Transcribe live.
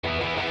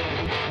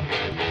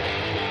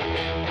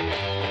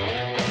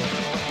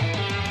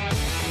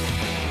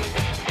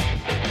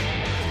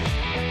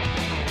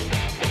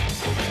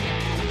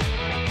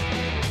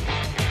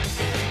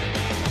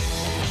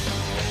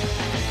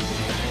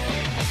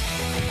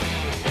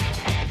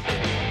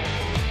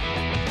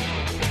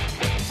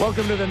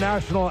Welcome to the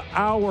National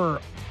Hour.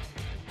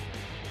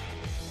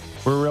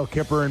 We're Real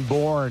Kipper and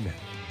Bourne.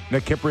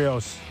 Nick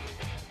Kiprios,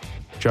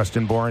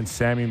 Justin Bourne,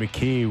 Sammy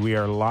McKee. We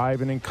are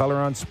live and in color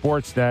on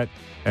Sportsnet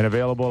and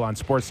available on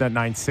Sportsnet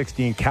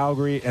 960 in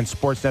Calgary and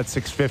Sportsnet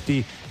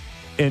 650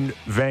 in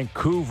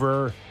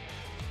Vancouver.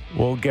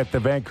 We'll get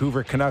the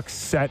Vancouver Canucks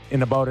set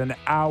in about an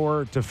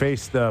hour to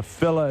face the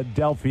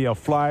Philadelphia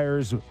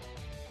Flyers.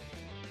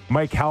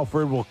 Mike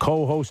Halford will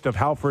co-host of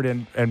Halford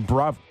and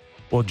Bruff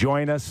will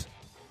join us.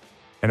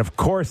 And, of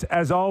course,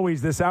 as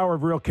always, this hour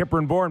of Real Kipper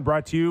and Bourne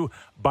brought to you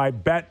by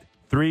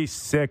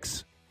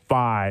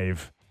Bet365.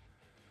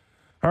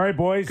 All right,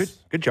 boys.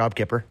 Good job,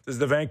 Kipper. Does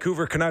the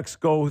Vancouver Canucks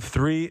go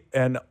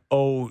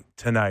 3-0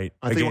 tonight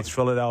against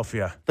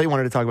Philadelphia? I thought you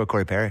wanted to talk about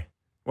Corey Perry.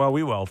 Well,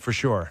 we will, for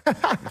sure.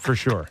 For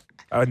sure.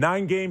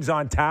 9 games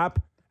on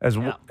tap, as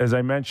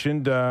I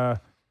mentioned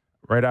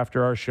right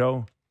after our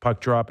show. Puck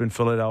drop in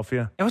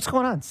Philadelphia. And what's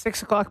going on?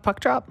 6 o'clock puck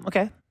drop?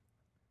 Okay.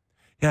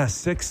 Yeah,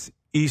 6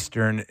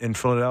 Eastern in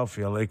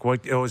Philadelphia. Like,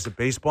 what? Oh, is it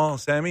baseball,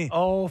 Sammy?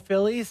 Oh,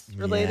 Phillies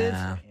related?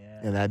 Yeah,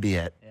 that'd be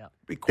it. Yeah.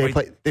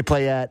 They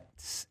play at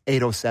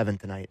 8:07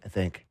 tonight, I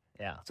think.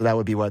 Yeah. So that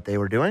would be what they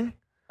were doing.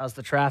 How's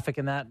the traffic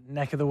in that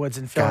neck of the woods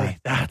in Philly?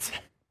 That's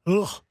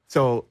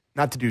So,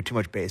 not to do too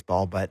much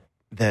baseball, but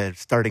the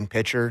starting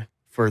pitcher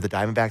for the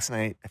Diamondbacks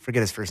tonight, I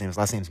forget his first name. His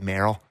last name's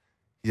Merrill.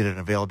 He did an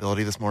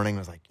availability this morning. It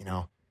was like,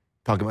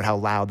 talking about how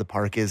loud the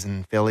park is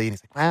in Philly. And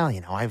he's like, well,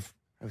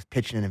 I was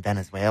pitching in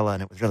Venezuela,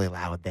 and it was really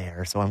loud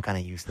there, so I'm kind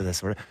of used to this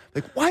sort of.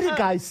 Like, why did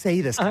guys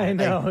say this? I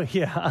know,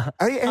 yeah.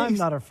 I'm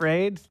not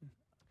afraid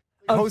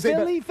of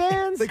Philly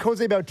fans. Like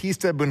Jose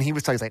Bautista, when he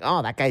was talking, he's like,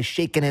 oh, that guy's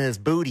shaking in his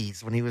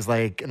booties when he was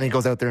like, and then he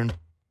goes out there and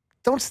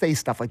don't say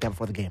stuff like that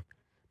before the game.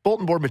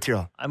 Bulletin board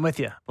material. I'm with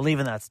you.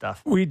 Believe in that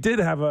stuff. We did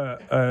have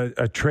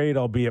a trade,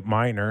 albeit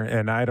minor,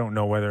 and I don't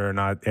know whether or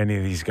not any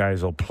of these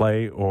guys will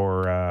play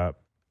or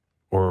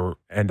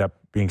end up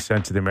being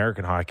sent to the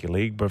American Hockey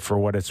League. But for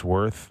what it's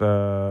worth,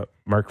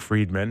 Mark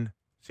Friedman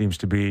seems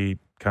to be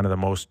kind of the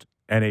most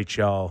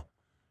NHL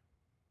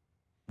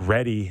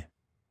ready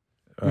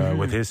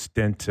with his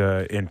stint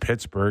in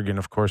Pittsburgh. And,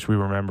 of course, we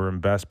remember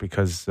him best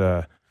because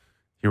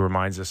he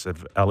reminds us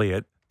of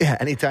Elliott. Yeah,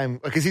 anytime,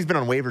 because he's been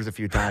on waivers a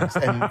few times,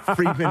 and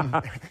Fried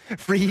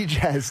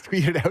has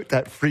tweeted out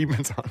that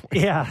Friedman's on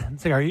waivers. Yeah,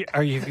 it's like,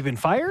 have you been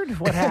fired?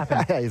 What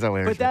happened? Yeah, he's on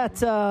waivers. But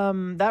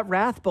that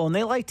Rathbone,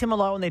 they liked him a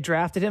lot when they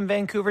drafted him.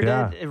 Vancouver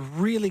did. A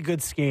really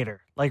good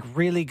skater, like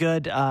really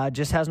good.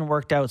 Just hasn't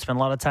worked out. Spent a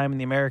lot of time in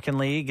the American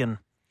League, and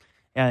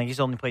I think he's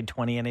only played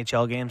 20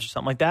 NHL games or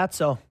something like that.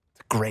 So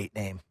it's a great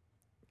name.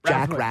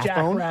 Jack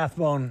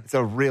Rathbone. It's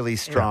a really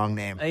strong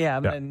name.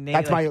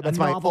 That's my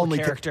only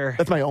character.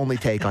 That's my only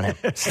take on it.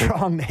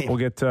 Strong name. We'll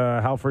get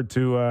Halford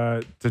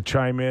to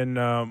chime in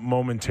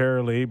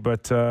momentarily,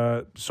 but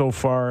so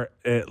far,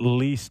 at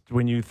least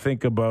when you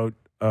think about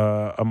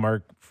a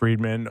Mark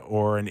Friedman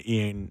or an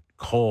Ian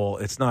Cole,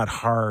 it's not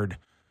hard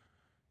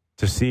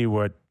to see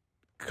what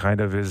kind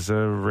of is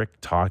a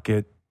Rick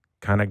Tocchet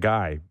kind of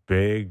guy.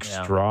 Big,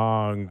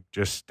 strong,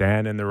 just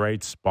stand in the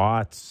right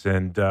spots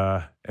and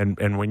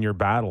win your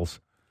battles.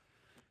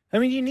 I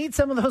mean, you need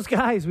some of those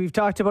guys. We've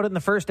talked about it in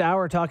the first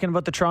hour, talking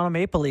about the Toronto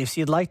Maple Leafs.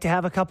 You'd like to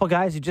have a couple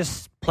guys who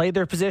just play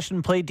their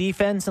position, play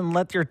defense, and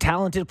let your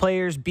talented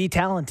players be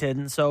talented.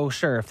 And so,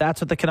 sure, if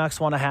that's what the Canucks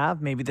want to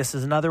have, maybe this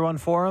is another one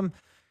for them,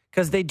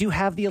 because they do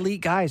have the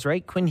elite guys,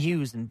 right? Quinn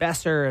Hughes and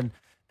Besser and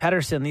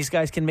Pettersson. These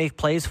guys can make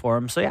plays for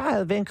them. So,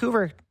 yeah,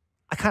 Vancouver,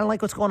 I kind of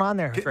like what's going on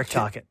there with Rick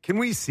Tocchet. Can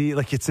we see,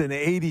 like, it's an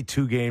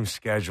 82-game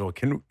schedule.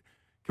 Can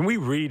we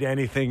read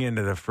anything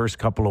into the first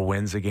couple of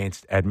wins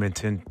against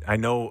Edmonton? I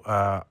know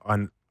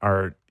on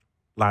our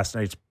last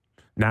night's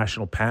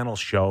national panel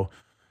show,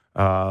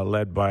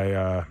 led by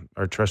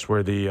our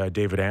trustworthy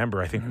David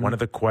Amber, I think one of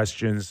the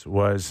questions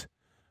was,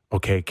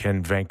 okay,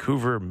 can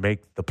Vancouver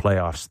make the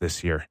playoffs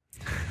this year?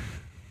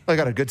 I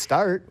got a good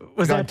start.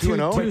 Was that too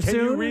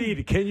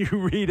soon? Can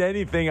you read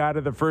anything out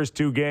of the first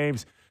 2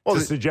 games to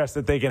suggest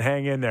that they can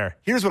hang in there?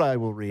 Here's what I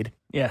will read.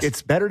 Yes.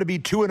 It's better to be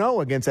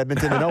 2-0 against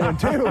Edmonton than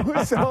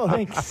 0-2. So,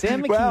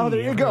 Sam McKee. Well,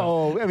 there you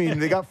go. I mean,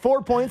 they got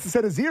 4 points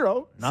instead of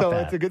 0. Not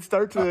bad. It's a good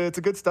start. It's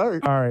a good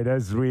start. All right.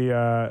 As we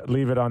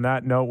leave it on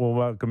that note, we'll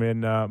welcome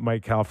in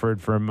Mike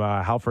Halford from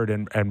Halford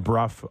and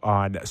Bruff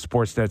on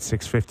Sportsnet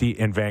 650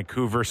 in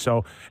Vancouver.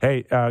 So,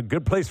 hey,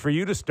 good place for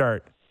you to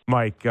start,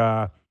 Mike.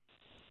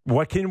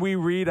 What can we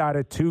read out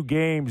of 2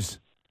 games,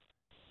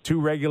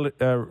 2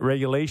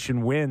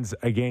 regulation wins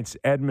against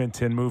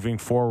Edmonton moving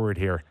forward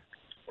here?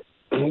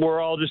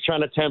 We're all just trying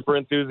to temper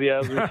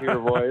enthusiasm here,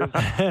 boys.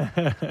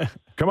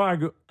 Come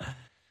on.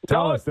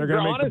 Tell us. They're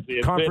going to make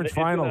the conference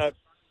finals.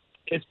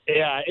 It's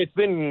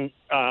been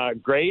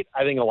great.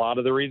 I think a lot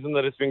of the reason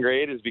that it's been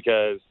great is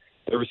because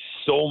there was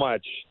so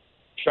much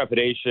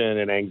trepidation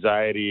and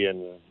anxiety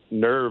and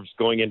nerves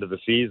going into the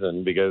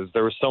season because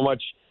there was so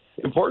much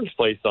importance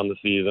placed on the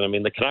season. I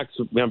mean, the Canucks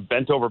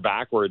bent over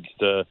backwards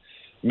to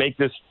make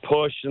this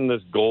push and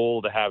this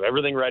goal to have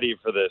everything ready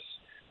for this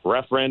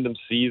referendum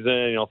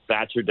season.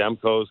 Thatcher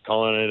Demko's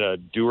calling it a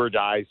do or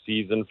die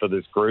season for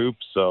this group.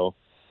 So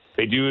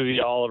they do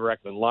the Oliver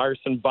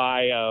Ekman-Larsson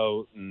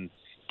buyout and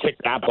tick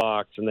that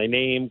box, and they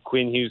name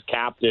Quinn Hughes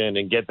captain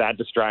and get that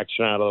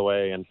distraction out of the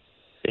way. And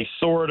they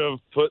sort of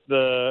put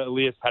the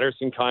Elias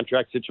Pettersson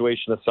contract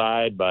situation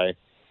aside by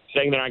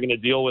saying they're not going to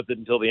deal with it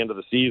until the end of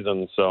the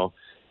season. So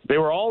they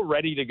were all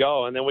ready to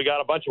go. And then we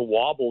got a bunch of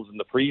wobbles in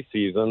the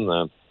preseason,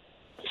 the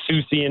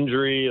Soucy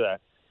injury, the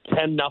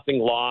 10-0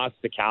 loss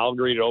to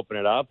Calgary to open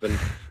it up. And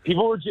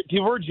people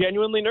were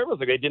genuinely nervous.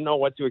 Like, they didn't know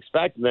what to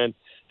expect. And then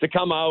to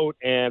come out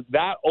and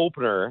that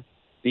opener,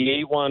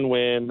 the 8-1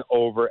 win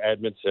over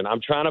Edmonton,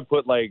 I'm trying to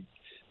put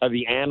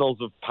the annals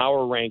of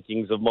power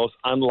rankings of most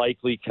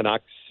unlikely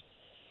Canucks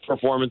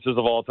performances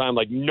of all time.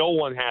 Like, no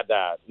one had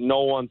that.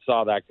 No one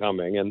saw that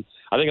coming. And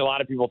I think a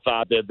lot of people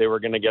thought that they were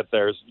going to get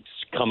their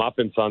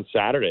comeuppance on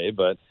Saturday,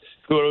 but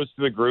kudos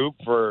to the group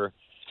for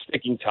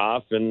sticking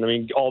tough. And I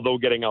mean, although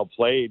getting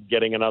outplayed,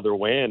 getting another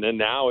win, and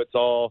now it's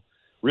all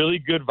really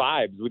good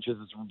vibes, which is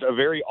a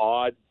very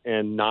odd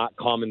and not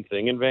common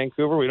thing in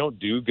Vancouver. We don't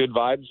do good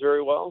vibes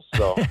very well,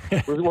 so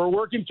we're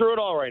working through it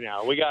all right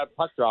now. We got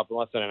puck drop in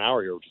less than an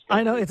hour here. Which is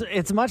I know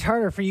it's much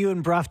harder for you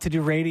and Bruff to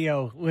do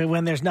radio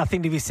when there's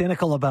nothing to be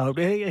cynical about.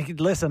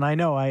 Listen, I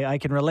know I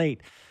can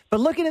relate, but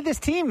looking at this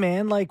team,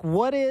 man, like,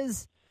 what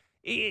is?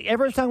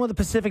 Everyone's talking about the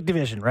Pacific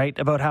Division, right?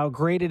 About how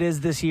great it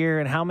is this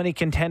year and how many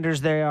contenders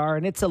there are,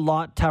 and it's a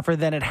lot tougher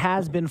than it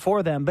has been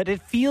for them. But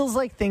it feels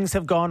like things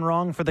have gone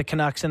wrong for the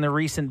Canucks in the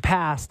recent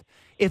past.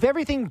 If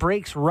everything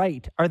breaks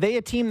right, are they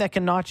a team that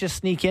can not just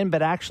sneak in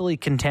but actually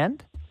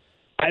contend?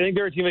 I think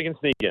they're a team that can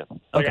sneak in.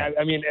 Like, okay.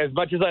 I mean, as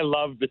much as I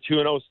love the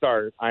 2-0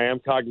 start, I am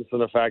cognizant of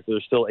the fact that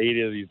there's still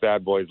 80 of these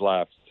bad boys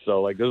left.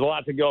 So, like, there's a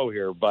lot to go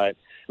here. But,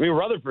 I mean,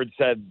 Rutherford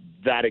said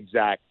that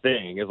exact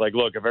thing. Is like,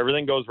 look, if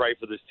everything goes right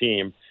for this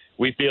team,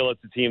 we feel it's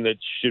a team that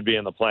should be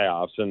in the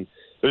playoffs. And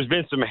there's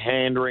been some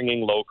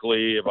hand-wringing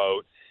locally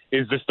about,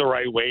 is this the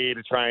right way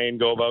to try and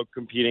go about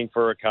competing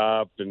for a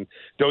cup? And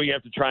don't you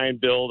have to try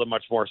and build a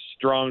much more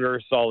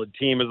stronger, solid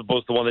team as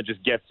opposed to one that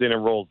just gets in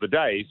and rolls the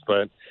dice?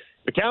 But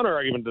the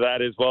counter-argument to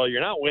that is, well,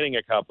 you're not winning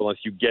a cup unless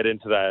you get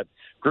into that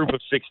group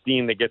of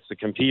 16 that gets to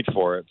compete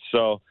for it.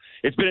 So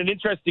it's been an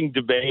interesting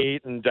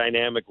debate and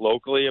dynamic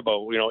locally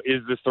about,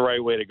 is this the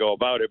right way to go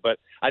about it? But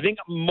I think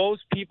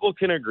most people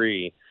can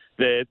agree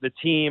that the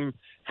team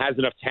has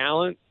enough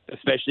talent,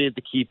 especially at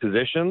the key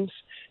positions,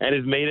 and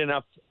has made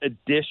enough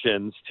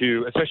additions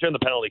to, especially on the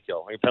penalty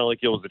kill. I mean, penalty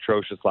kill was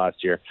atrocious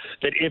last year.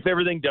 That if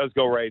everything does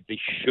go right, they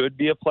should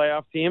be a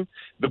playoff team.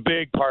 The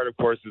big part, of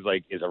course, is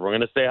is everyone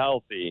going to stay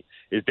healthy?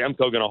 Is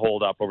Demko going to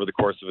hold up over the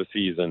course of a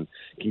season?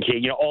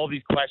 All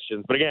these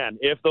questions. But again,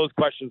 if those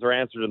questions are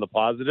answered in the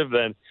positive,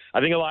 then I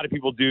think a lot of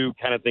people do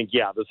kind of think,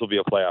 yeah, this will be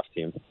a playoff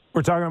team.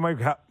 We're talking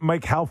to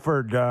Mike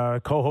Halford,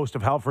 co-host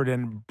of Halford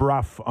and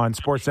Bruff on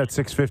Sportsnet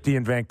 650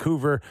 in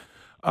Vancouver.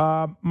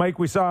 Mike,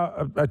 we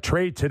saw a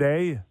trade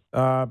today,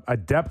 a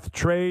depth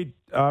trade.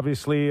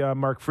 Obviously,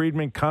 Mark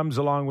Friedman comes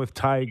along with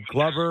Ty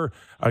Glover,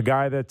 a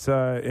guy that's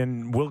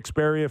in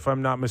Wilkes-Barre, if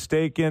I'm not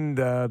mistaken.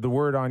 The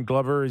word on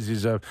Glover is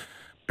he's a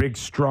big,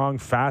 strong,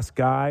 fast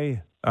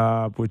guy,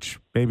 which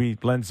maybe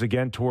lends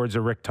again towards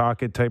a Rick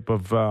Tocchet type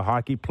of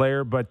hockey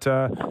player. But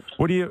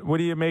what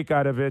do you make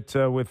out of it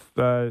with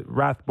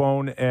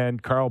Rathbone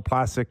and Karl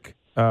Plasek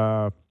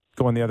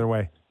going the other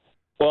way?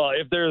 Well,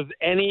 if there's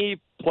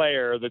any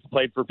player that's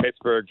played for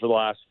Pittsburgh for the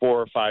last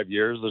 4 or 5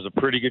 years, there's a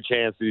pretty good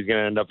chance that he's going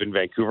to end up in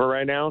Vancouver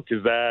right now,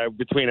 because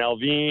between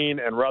Alvin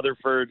and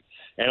Rutherford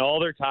and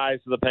all their ties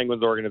to the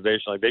Penguins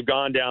organization, they've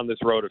gone down this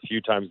road a few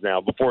times now.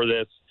 Before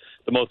this,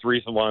 the most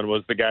recent one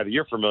was the guy that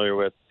you're familiar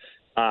with,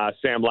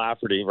 Sam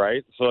Lafferty,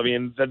 right? So, I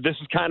mean, this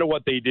is kind of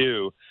what they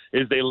do,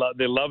 is they love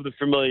the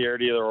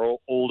familiarity of their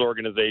old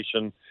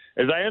organization.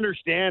 As I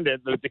understand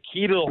it, the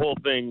key to the whole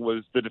thing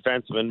was the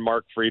defenseman,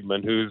 Mark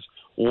Friedman, who's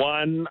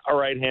won a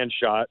right-hand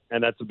shot,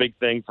 and that's a big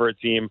thing for a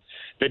team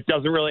that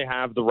doesn't really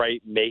have the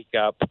right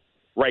makeup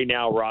right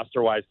now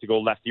roster-wise to go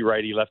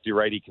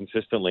lefty-righty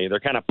consistently. They're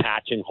kind of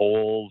patching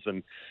holes,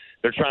 and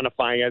they're trying to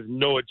find, as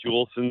Noah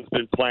Juulsen's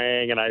been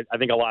playing, and I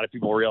think a lot of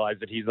people realize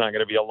that he's not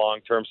going to be a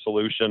long-term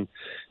solution.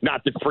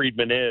 Not that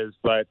Friedman is,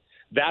 but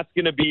that's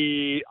going to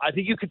be – I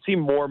think you could see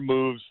more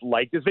moves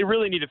like this. They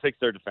really need to fix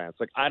their defense.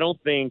 I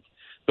don't think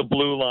the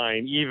blue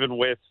line, even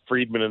with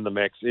Friedman in the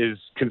mix, is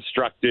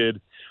constructed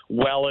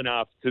well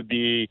enough to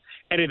be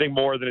anything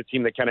more than a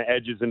team that kind of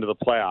edges into the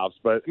playoffs.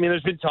 But, I mean,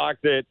 there's been talk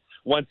that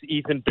once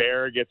Ethan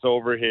Bear gets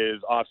over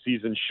his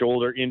off-season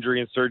shoulder injury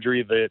and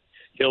surgery, that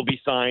he'll be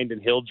signed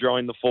and he'll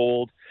join the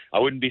fold. I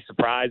wouldn't be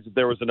surprised if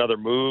there was another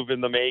move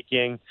in the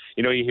making.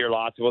 You hear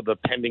lots about the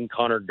pending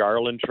Connor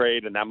Garland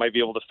trade, and that might be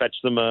able to fetch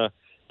them a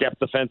depth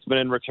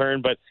defenseman in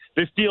return. But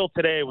this deal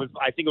today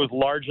I think it was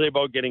largely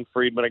about getting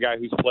Friedman, a guy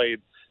who's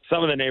played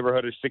some in the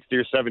neighborhood of 60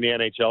 or 70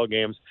 NHL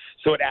games.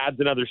 So it adds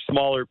another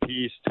smaller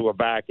piece to a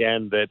back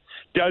end that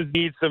does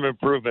need some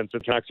improvements the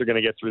Canucks are going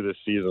to get through this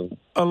season.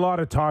 A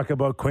lot of talk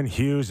about Quinn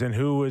Hughes and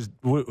who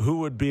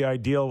would be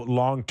ideal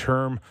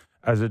long-term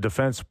as a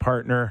defense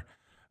partner.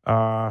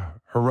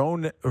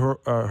 Hronek,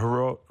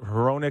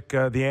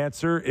 the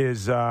answer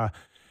is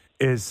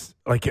is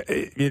like,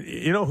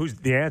 you know who's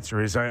the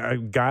answer is? A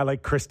guy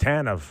like Chris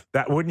Tanev.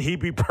 That wouldn't he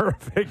be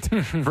perfect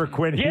for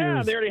Quinn Hughes?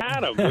 Yeah, they already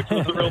had him, which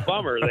was a real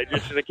bummer. They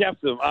just should have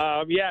kept him.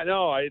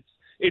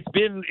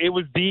 It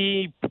was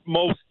the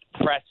most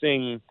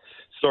pressing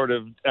sort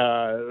of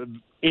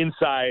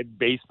inside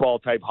baseball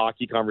type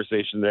hockey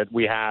conversation that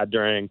we had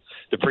during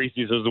the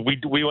preseason.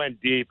 We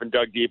went deep and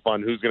dug deep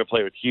on who's going to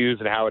play with Hughes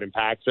and how it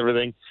impacts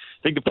everything.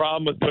 I think the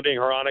problem with putting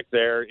Hronek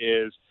there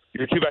is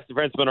your two best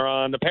defensemen are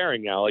on the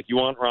pairing now. Like, you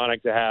want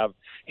Hronek to have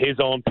his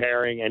own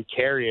pairing and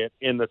carry it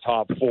in the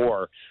top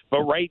four.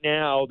 But right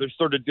now, they're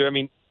sort of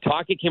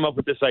Tocchet came up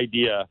with this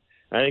idea.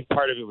 I think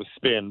part of it was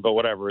spin, but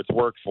whatever, it's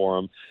worked for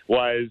him,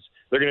 was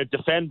they're going to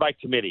defend by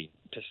committee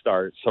to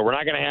start. So we're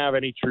not going to have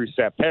any true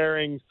set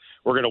pairings.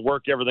 We're going to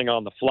work everything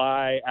on the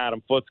fly.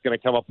 Adam Foote's going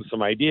to come up with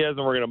some ideas,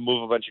 and we're going to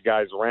move a bunch of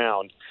guys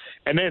around.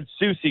 And then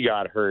Soucy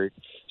got hurt,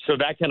 so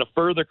that kind of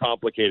further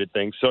complicated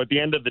things. So at the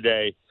end of the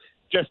day,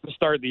 just to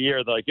start the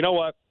year, they're like, you know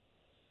what?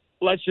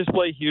 Let's just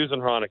play Hughes and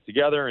Hronek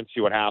together and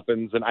see what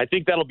happens. And I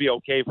think that'll be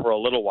okay for a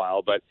little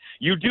while. But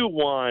you do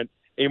want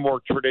a more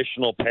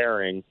traditional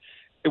pairing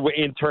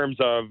in terms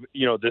of,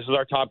 this is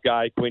our top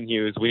guy, Quinn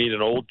Hughes. We need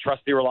an old,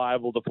 trusty,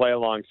 reliable to play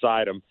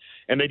alongside him.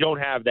 And they don't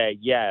have that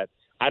yet.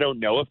 I don't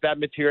know if that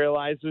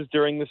materializes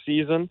during the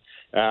season.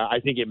 I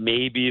think it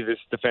may be this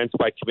defense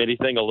by committee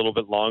thing a little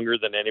bit longer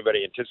than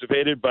anybody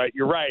anticipated. But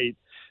you're right.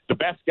 The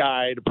best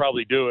guy to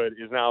probably do it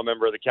is now a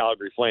member of the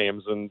Calgary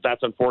Flames, and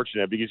that's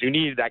unfortunate because you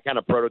need that kind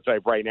of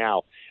prototype right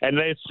now. And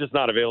it's just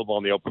not available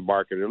on the open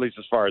market, at least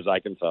as far as I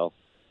can tell.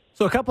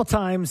 So a couple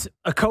times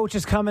a coach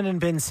has come in and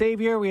been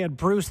savior. We had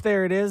Bruce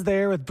there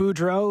with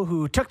Boudreau,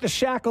 who took the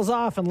shackles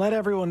off and let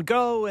everyone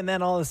go. And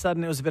then all of a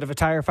sudden it was a bit of a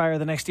tire fire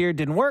the next year. It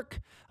didn't work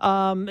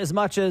as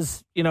much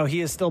as, he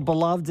is still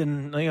beloved.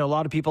 And, a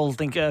lot of people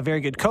think a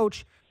very good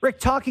coach. Rick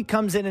Tocchet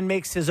comes in and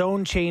makes his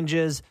own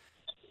changes.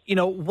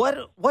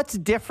 What's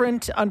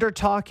different under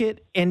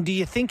Tocchet? And do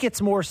you think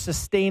it's more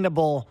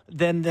sustainable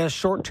than the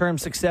short-term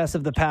success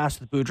of the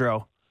past with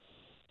Boudreau?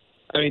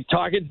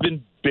 Tocchet's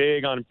been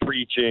big on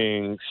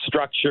preaching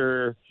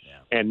structure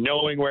and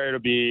knowing where to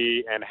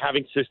be and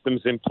having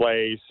systems in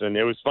place. And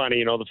it was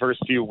funny, the first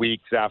few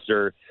weeks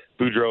after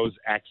Boudreau's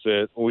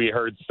exit, we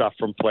heard stuff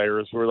from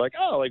players who were like,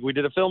 we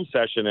did a film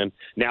session and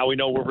now we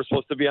know where we're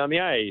supposed to be on the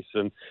ice.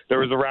 And there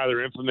was a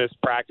rather infamous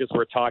practice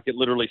where Tocchet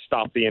literally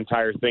stopped the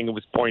entire thing and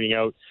was pointing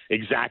out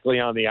exactly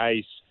on the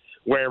ice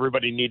where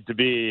everybody needs to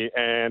be.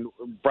 And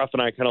Bruff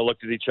and I kind of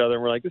looked at each other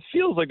and we're like, this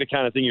feels like the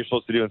kind of thing you're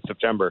supposed to do in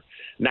September,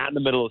 not in the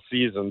middle of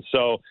the season.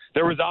 So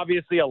there was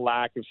obviously a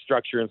lack of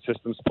structure and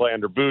systems play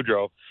under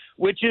Boudreau,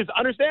 which is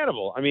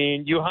understandable.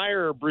 You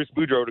hire Bruce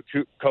Boudreau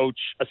to coach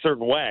a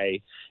certain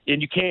way,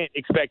 and you can't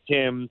expect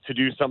him to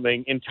do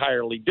something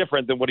entirely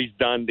different than what he's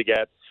done to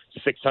get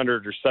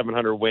 600 or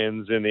 700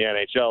 wins in the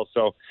NHL.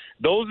 So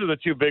those are the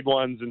two big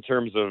ones in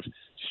terms of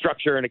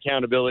structure and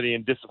accountability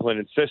and discipline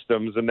and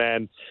systems. And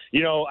then,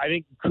 I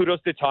think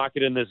kudos to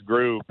Tocchet in this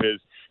group is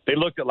they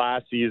looked at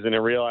last season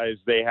and realized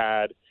they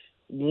had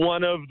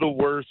one of the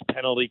worst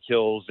penalty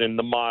kills in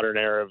the modern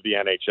era of the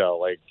NHL.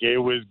 Like, it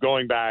was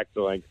going back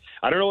to,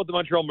 I don't know what the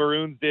Montreal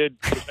Maroons did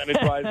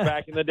percentage-wise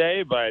back in the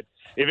day, but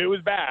if it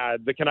was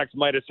bad, the Canucks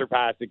might have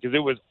surpassed it because it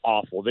was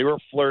awful. They were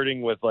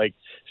flirting with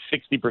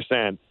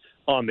 60%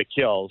 on the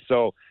kill.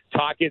 So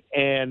Tocchet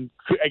and,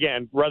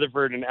 again,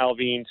 Rutherford and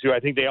Alvin, too,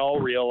 I think they all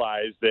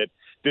realized that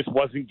this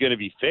wasn't going to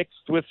be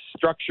fixed with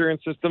structure and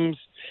systems.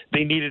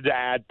 They needed to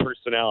add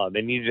personnel, and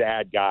they needed to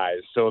add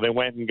guys. So they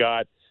went and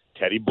got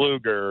Teddy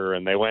Bluger,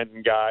 and they went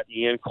and got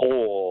Ian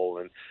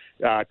Cole and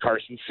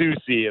Carson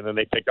Soucy, and then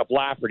they picked up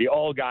Lafferty,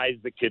 all guys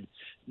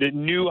that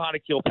knew how to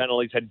kill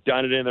penalties, had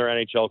done it in their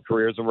NHL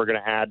careers, and were going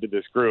to add to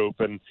this group.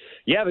 And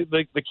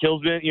the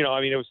kills been,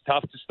 it was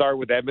tough to start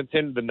with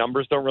Edmonton. The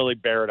numbers don't really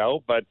bear it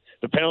out, but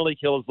the penalty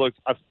kills looked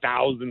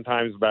 1,000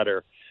 times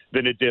better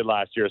than it did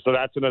last year. So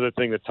that's another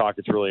thing that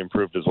Tocchet's really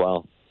improved as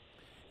well.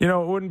 It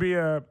wouldn't be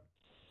a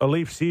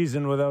Leaf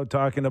season without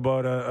talking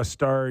about a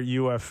star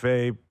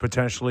UFA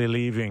potentially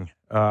leaving.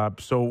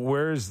 So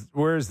where's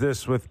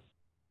this with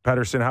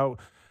Pettersson? How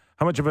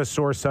much of a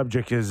sore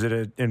subject is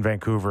it in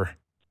Vancouver?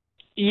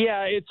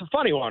 Yeah, it's a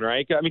funny one,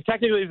 right?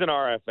 Technically he's an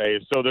RFA,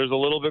 so there's a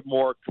little bit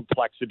more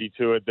complexity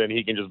to it than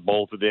he can just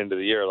bolt at the end of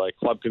the year.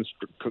 Club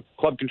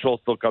control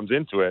still comes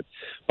into it.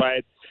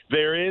 But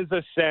there is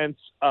a sense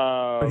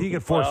of... But he can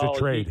force a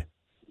trade.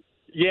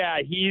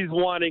 He's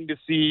wanting to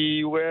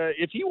see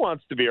if he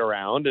wants to be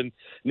around. And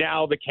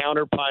now the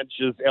counterpunch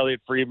is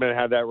Elliot Friedman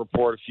had that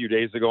report a few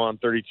days ago on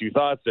 32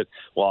 Thoughts that,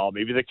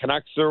 maybe the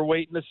Canucks are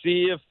waiting to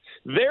see if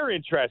they're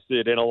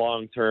interested in a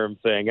long-term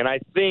thing. And I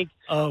think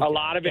a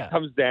lot of it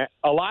comes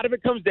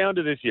down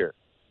to this year.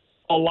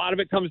 A lot of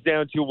it comes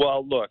down to,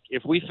 look,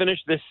 if we finish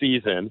this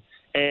season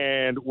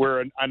and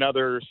we're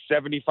another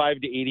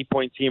 75 to 80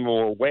 point team and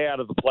we're way out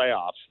of the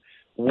playoffs,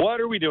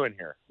 what are we doing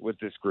here with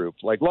this group?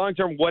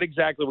 Long-term, what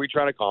exactly are we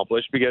trying to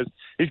accomplish? Because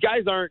these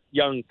guys aren't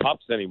young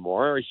pups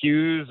anymore.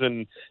 Hughes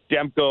and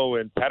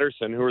Demko and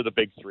Pettersson, who are the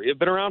big three, have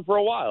been around for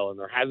a while, and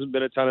there hasn't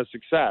been a ton of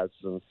success.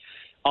 And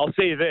I'll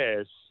say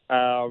this,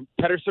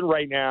 Pettersson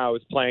right now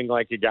is playing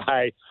like a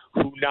guy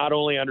who not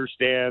only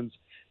understands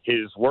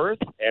his worth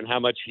and how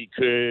much he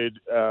could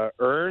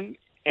earn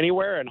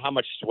anywhere and how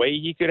much sway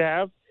he could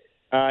have.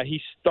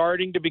 He's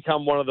starting to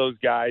become one of those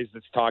guys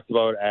that's talked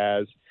about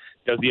as,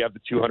 does he have the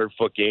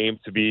 200-foot game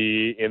to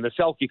be in the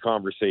Selke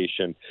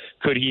conversation?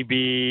 Could he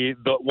be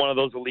one of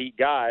those elite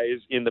guys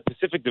in the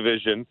Pacific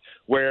Division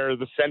where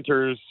the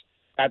centers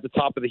at the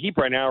top of the heap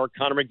right now are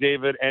Connor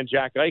McDavid and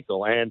Jack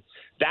Eichel? And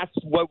that's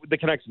what the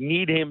Canucks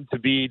need him to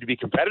be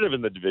competitive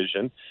in the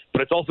division.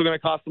 But it's also going to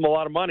cost them a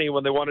lot of money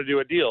when they want to do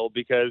a deal,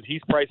 because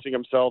he's pricing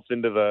himself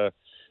into the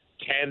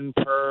 10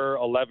 per,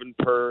 11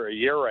 per a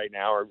year right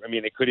now. Or, I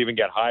mean, it could even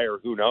get higher.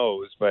 Who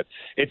knows? But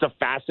it's a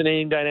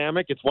fascinating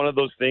dynamic. It's one of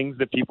those things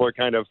that people are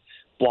kind of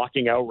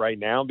blocking out right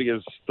now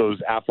because those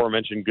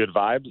aforementioned good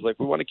vibes, like,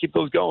 we want to keep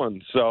those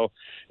going. So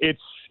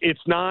it's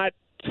not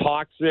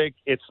toxic.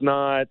 It's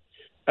not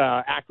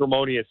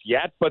acrimonious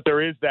yet, but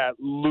there is that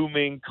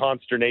looming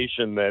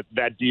consternation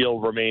that deal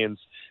remains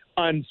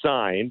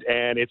unsigned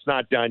and it's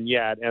not done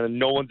yet. And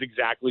no one's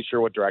exactly sure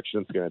what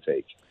direction it's going to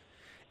take.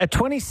 At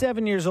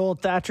 27 years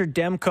old, Thatcher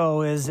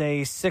Demko is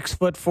a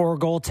 6'4"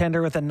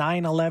 goaltender with a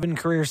 .911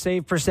 career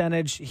save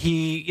percentage.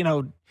 He,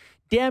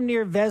 damn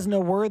near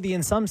Vezina worthy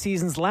in some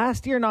seasons.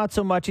 Last year, not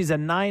so much. He's a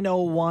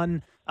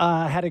 .901.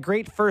 Had a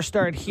great first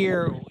start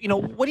here.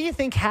 What do you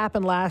think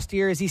happened last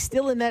year? Is he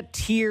still in that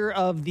tier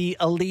of the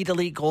elite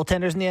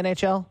goaltenders in the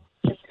NHL?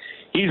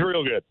 He's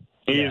real good.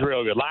 He's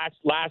real good.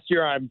 Last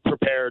year, I'm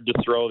prepared to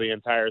throw the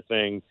entire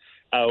thing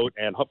out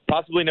and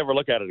possibly never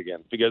look at it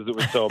again because it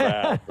was so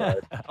bad.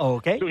 But,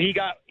 okay. So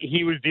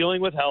he was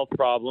dealing with health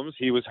problems.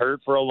 He was hurt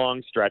for a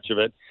long stretch of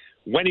it.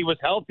 When he was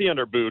healthy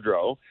under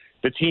Boudreau,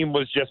 the team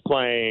was just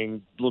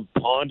playing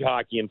pond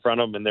hockey in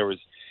front of him, and there was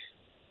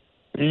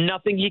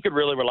nothing he could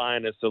really rely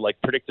on as to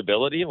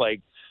predictability.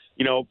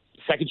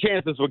 Second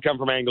chances would come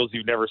from angles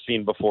you've never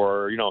seen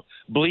before.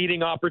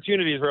 Bleeding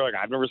opportunities were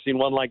I've never seen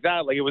one like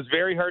that. It was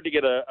very hard to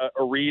get a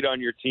read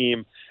on your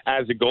team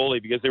as a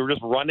goalie because they were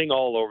just running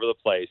all over the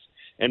place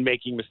and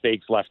making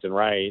mistakes left and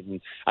right. And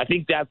I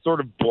think that sort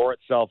of bore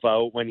itself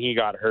out when he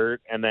got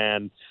hurt, and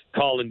then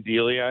Colin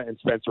Delia and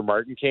Spencer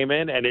Martin came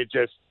in, and it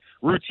just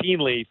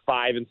routinely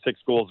 5 and 6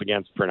 goals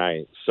against per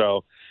night.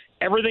 So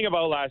everything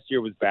about last year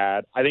was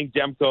bad. I think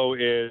Demko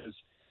is,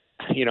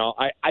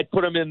 I'd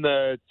put him in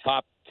the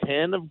top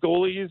 10 of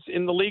goalies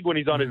in the league. When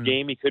he's on his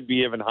game, he could be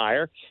even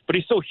higher, but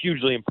he's so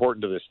hugely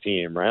important to this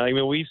team, right? I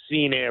mean, we've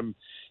seen him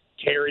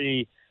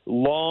carry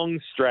long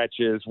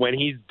stretches when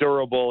he's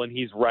durable and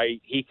he's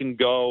right. He can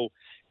go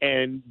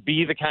and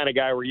be the kind of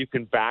guy where you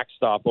can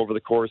backstop over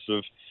the course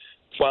of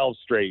 12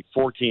 straight,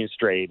 14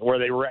 straight, where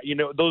they were,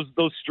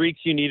 those streaks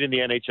you need in the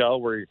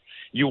NHL where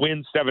you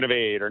win 7 of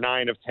 8 or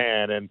 9 of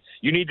 10, and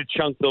you need to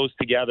chunk those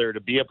together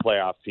to be a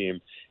playoff team.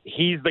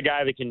 He's the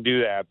guy that can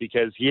do that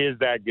because he is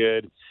that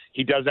good.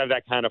 He does have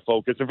that kind of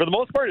focus. And for the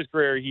most part of his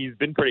career, he's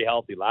been pretty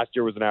healthy. Last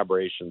year was an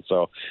aberration.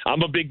 So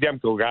I'm a big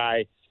Demko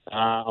guy.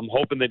 I'm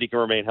hoping that he can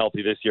remain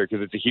healthy this year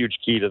because it's a huge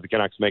key to the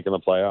Canucks making the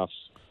playoffs.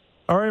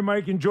 All right,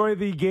 Mike, enjoy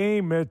the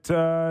game. It's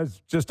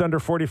just under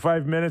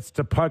 45 minutes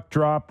to puck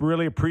drop.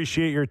 Really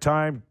appreciate your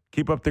time.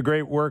 Keep up the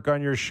great work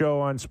on your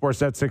show on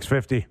Sportsnet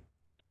 650.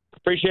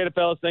 Appreciate it,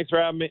 fellas. Thanks for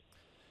having me.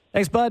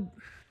 Thanks, bud.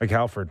 Mike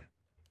Halford.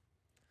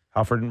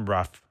 Halford and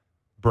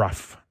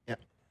Bruff. Yeah.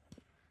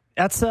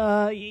 That's,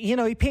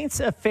 he paints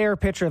a fair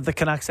picture of the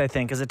Canucks, I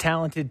think, as a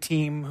talented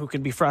team who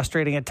can be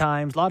frustrating at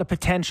times. A lot of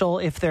potential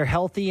if they're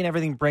healthy and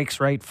everything breaks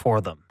right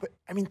for them. But,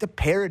 I mean, the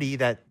parity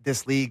that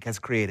this league has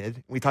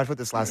created, we talked about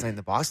this last night in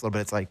the box a little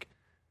bit, it's like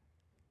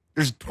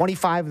there's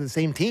 25 of the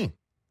same team.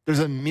 There's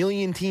a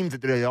million teams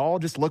that they all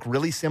just look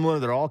really similar.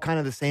 They're all kind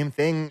of the same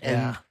thing. And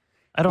yeah.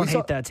 I don't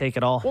hate that take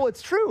at all. Well,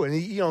 it's true. And,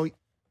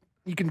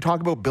 you can talk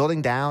about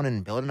building down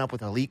and building up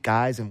with elite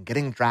guys and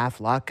getting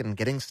draft luck and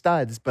getting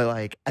studs.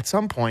 But, at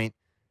some point,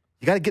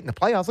 you got to get in the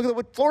playoffs. Look at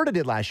what Florida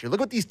did last year. Look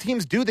what these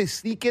teams do. They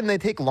sneak in. They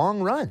take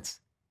long runs.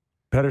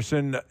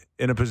 Pettersson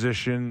in a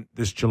position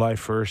this July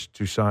 1st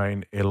to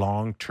sign a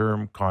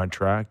long-term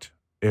contract.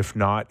 If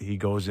not, he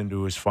goes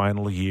into his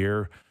final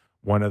year.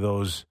 One of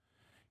those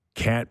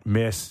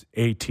can't-miss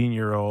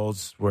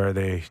 18-year-olds where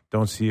they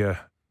don't see a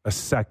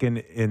second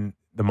in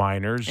the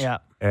minors. Yeah.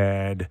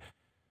 And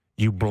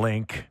you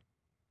blink,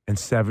 and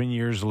 7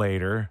 years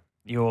later,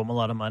 you owe him a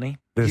lot of money.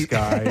 This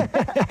guy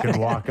can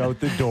walk out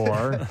the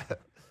door,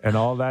 and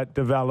all that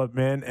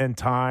development and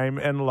time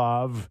and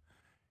love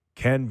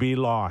can be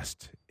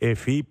lost.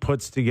 If he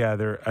puts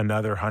together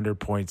another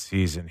 100-point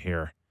season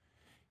here,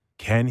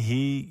 can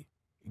he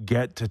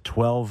get to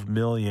 $12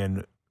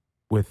 million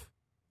with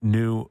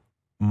new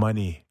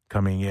money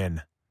coming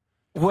in?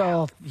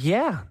 Well,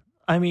 yeah.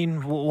 I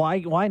mean,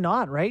 why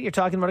not, right? You're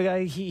talking about a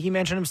guy, he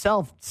mentioned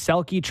himself,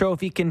 Selke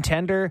Trophy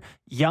contender,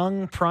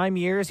 young, prime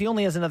years. He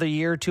only has another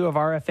year or two of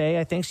RFA,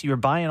 I think, so you're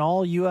buying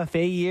all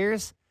UFA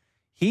years.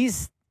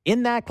 He's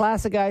in that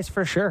class of guys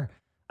for sure.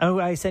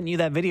 I sent you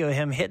that video of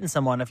him hitting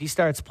someone. If he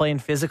starts playing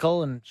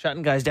physical and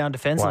shutting guys down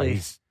defensively. Well,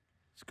 he's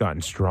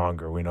gotten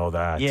stronger. We know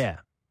that. Yeah.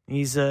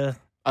 He's I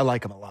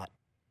like him a lot.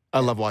 I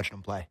love watching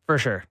him play. For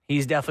sure.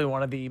 He's definitely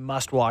one of the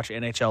must-watch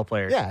NHL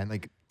players. Yeah, and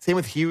like same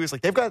with Hughes.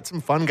 Like they've got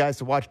some fun guys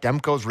to watch.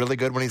 Demko's really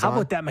good when he's on. How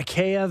about that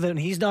Mikheyev? And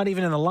he's not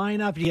even in the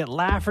lineup. You get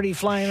Lafferty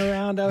flying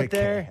around out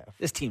there.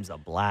 This team's a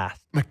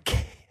blast.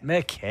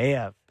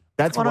 Mikheyev.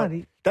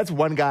 That's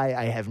one guy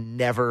I have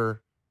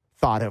never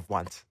thought of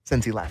once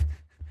since he left.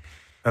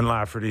 And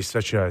Lafferty's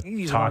such a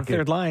He's on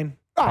third line.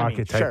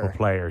 Pocket type of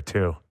player,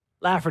 too.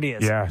 Lafferty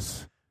is.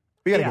 Yes.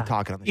 We got to get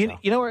talking on the show.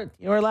 You know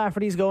where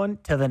Lafferty's going?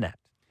 To the net.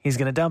 He's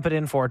going to dump it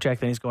in forecheck,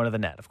 then he's going to the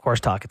net. Of course,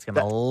 Tocchet's going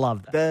to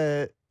love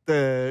that.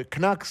 The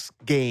Canucks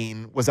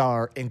gain was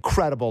our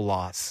incredible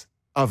loss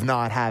of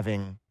not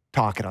having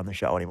Tocchet on the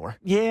show anymore.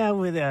 Yeah,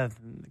 with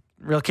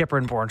real Kipper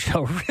and Bourne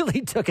show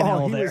really took an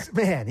L there.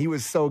 He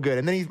was so good.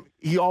 And then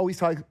he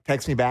always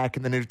texts me back,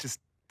 and then it just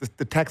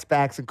the text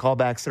backs and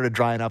callbacks started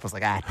drying up. I was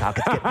like,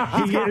 Tocchet's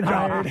getting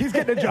tired. He's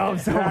getting a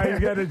job somewhere. Yeah, he's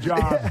getting a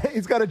job.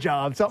 He's got a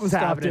job. Something's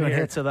happening doing here.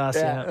 Hits with us.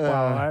 Yeah.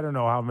 Well, I don't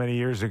know how many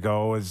years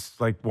ago. It was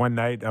like one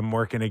night I'm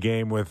working a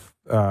game with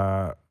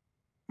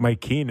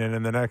Mike Keenan,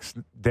 and the next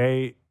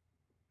day,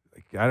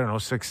 I don't know,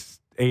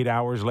 6-8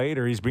 hours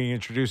later, he's being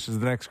introduced as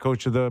the next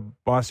coach of the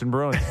Boston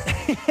Bruins.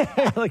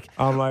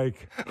 I'm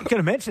like, you could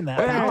have mentioned that.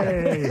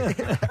 Hey.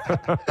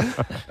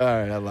 All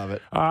right, I love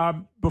it.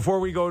 Before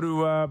we go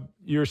to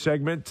your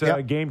segment,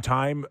 Game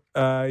Time,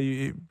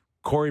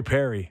 Corey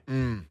Perry.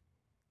 Mm.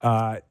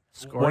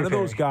 One of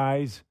those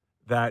guys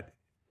that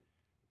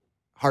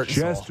Heart and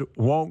just soul.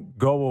 won't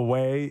go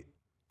away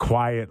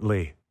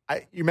quietly.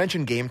 You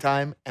mentioned Game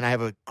Time, and I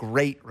have a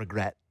great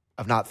regret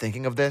of not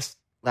thinking of this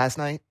last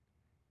night,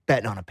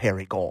 betting on a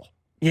Perry goal.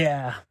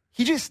 Yeah.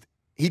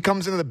 He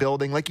comes into the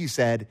building, like you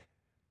said.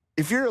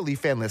 If you're a Leaf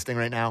fan listening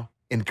right now,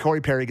 and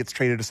Corey Perry gets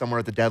traded to somewhere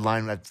at the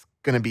deadline that's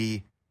going to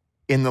be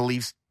in the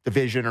Leafs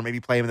division or maybe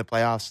play him in the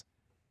playoffs,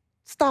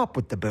 stop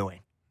with the booing.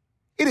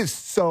 It is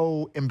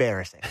so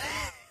embarrassing.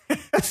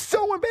 It's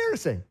so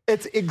embarrassing.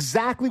 It's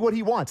exactly what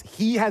he wants.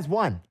 He has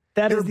won.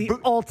 That is the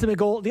ultimate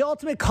goal, the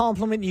ultimate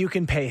compliment you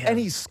can pay him. And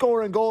he's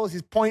scoring goals.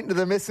 He's pointing to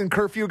the missing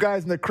curfew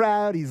guys in the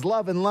crowd. He's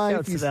loving life.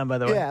 Shouts to them, by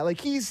the way. Yeah, like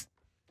he's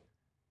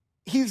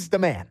the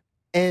man.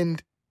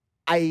 And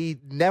I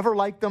never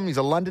liked him. He's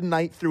a London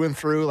Knight through and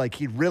through. Like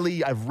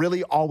I've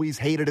really always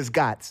hated his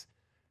guts.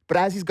 But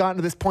as he's gotten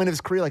to this point of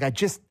his career, like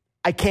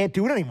I can't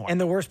do it anymore. And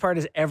the worst part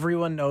is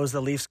everyone knows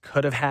the Leafs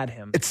could have had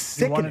him. It's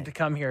sickening. He wanted to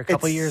come here a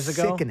couple years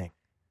ago. Sickening.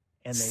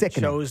 And they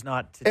chose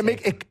not to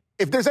take him.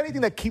 If there's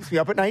anything that keeps me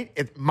up at night,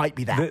 it might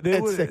be that.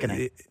 It's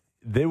sickening.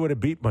 They would have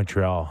beat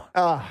Montreal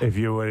if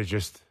you would have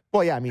just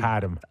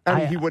had him.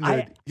 He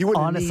wouldn't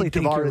honestly need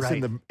think you're Tavares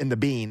right. in the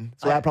bean,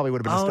 so that probably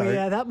would have been a start. Oh,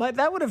 yeah,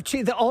 that would have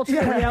changed. The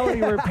alternate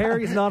reality where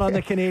Perry's not on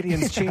the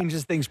Canadians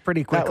changes things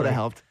pretty quickly. That would have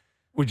helped.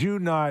 Would you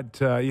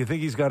not? You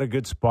think he's got a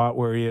good spot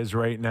where he is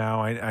right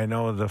now? I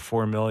know the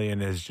 $4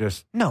 million is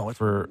just it's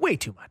way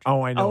too much.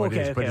 Oh, I know it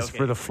is, but it's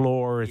for the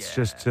floor. It's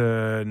just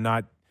to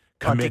not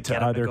commit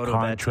to other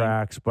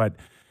contracts. But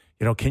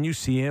can you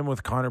see him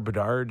with Connor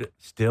Bedard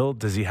still?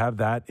 Does he have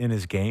that in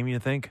his game? You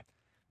think?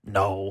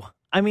 No,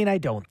 I mean I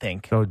don't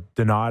think. So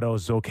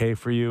Donato's okay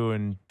for you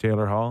and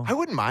Taylor Hall? I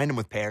wouldn't mind him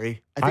with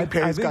Perry. I think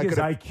Perry's got his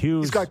IQ.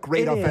 He's got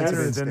great offensive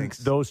instincts.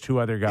 Than those two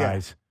other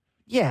guys.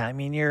 Yeah, I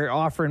mean, you're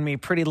offering me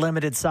pretty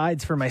limited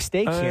sides for my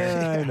steak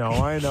here. I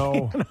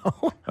know,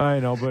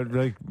 but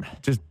like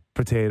just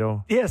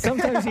potato. Yeah,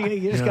 sometimes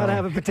you just got to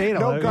have a potato.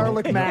 No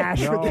garlic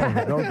mash. No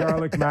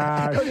garlic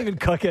mash. Don't even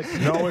cook it.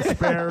 No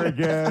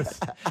asparagus.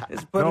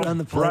 Just put it on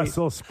the plate.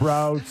 Brussels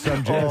sprouts.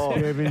 I'm just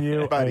giving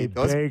you a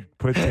baked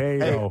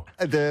potato.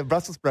 Hey, the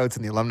Brussels sprouts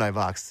in the alumni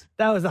box.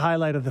 That was the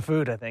highlight of the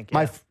food, I think.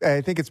 Yeah.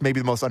 I think it's maybe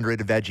the most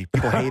underrated veggie.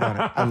 People hate on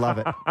it. I love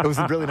it. It was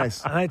really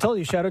nice. And I told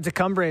you, shout out to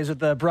Cumbraes with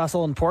the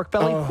Brussels and pork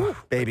belly. Oh,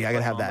 baby, I got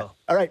to have that.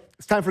 All right,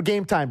 it's time for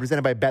Game Time,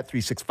 presented by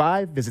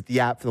Bet365. Visit the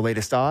app for the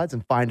latest odds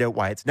and find out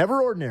why it's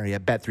never ordinary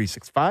at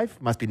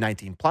Bet365. Must be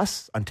 19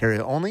 plus,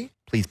 Ontario only.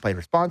 Please play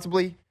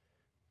responsibly.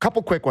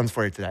 Couple quick ones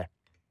for you today.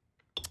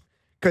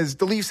 Because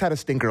the Leafs had a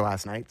stinker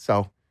last night,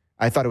 so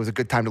I thought it was a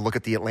good time to look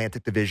at the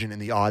Atlantic Division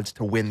and the odds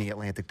to win the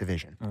Atlantic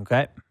Division.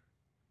 Okay.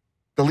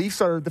 The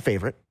Leafs are the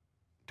favorite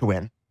to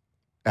win,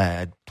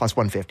 plus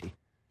 150.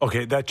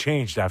 Okay, that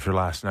changed after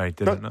last night,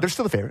 didn't it? They're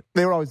still the favorite.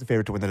 They were always the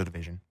favorite to win the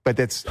division. But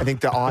I think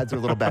the odds are a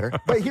little better.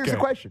 But here's the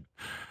question.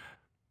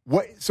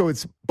 So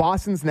it's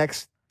Boston's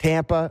next: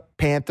 Tampa,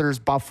 Panthers,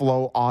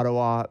 Buffalo,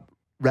 Ottawa,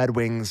 Red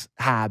Wings,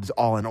 Habs,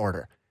 all in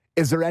order.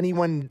 Is there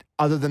anyone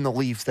other than the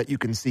Leafs that you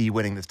can see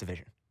winning this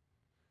division?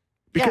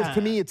 Because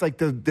to me, it's like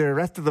the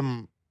rest of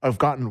them have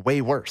gotten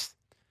way worse.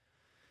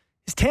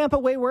 Is Tampa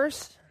way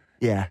worse?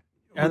 Yeah.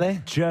 Are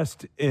they?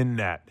 Just in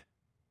net.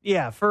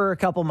 Yeah, for a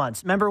couple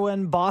months. Remember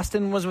when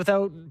Boston was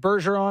without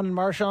Bergeron and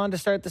Marchand to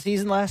start the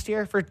season last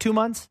year for 2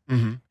 months?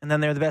 Mm-hmm. And then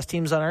they're the best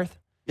teams on earth?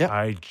 Yeah.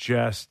 I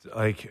just,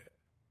 the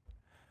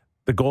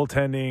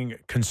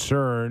goaltending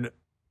concern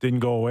didn't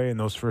go away in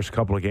those first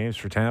couple of games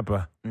for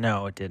Tampa.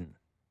 No, it didn't.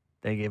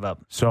 They gave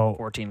up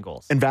 14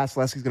 goals. And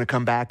Vasilevsky's going to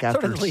come back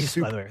after by the way,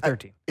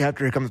 13.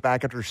 After he comes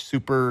back after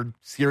super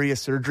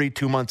serious surgery,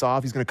 2 months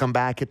off, he's going to come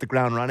back, hit the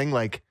ground running.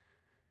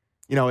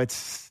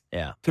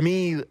 Yeah. To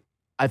me,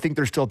 I think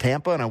they're still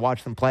Tampa, and I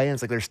watch them play, and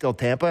it's like they're still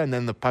Tampa, and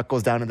then the puck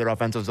goes down in their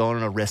offensive zone,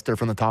 and a wrister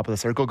from the top of the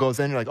circle goes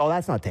in. You're like, oh,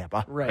 that's not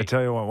Tampa. Right. I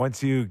tell you what,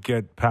 once you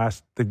get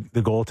past the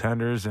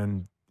goaltenders,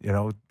 and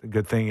the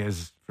good thing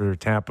is for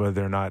Tampa,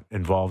 they're not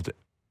involved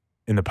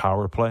in the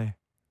power play.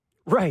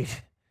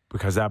 Right.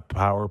 Because that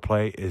power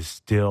play is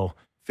still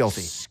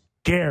Filthy.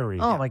 Scary.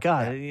 Oh, my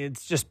God.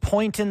 It's just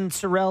Pointon,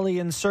 Cirelli,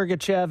 and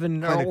Sergachev,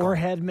 and or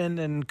Hedman,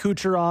 and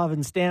Kucherov,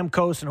 and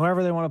Stamkos, and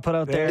whoever they want to put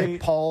out there.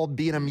 Nick Paul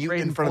being a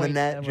mutant in front of the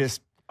net,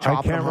 just I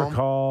chopping can't them home.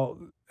 recall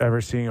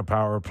ever seeing a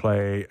power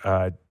play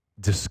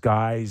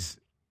disguise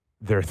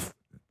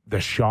the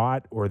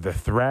shot or the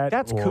threat.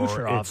 That's or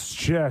Kucherov. It's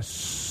just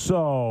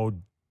so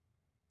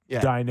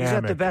dynamic. He's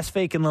got the best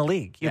fake in the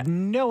league. You have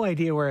no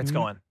idea where it's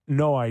going.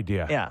 No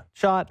idea. Yeah.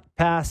 Shot,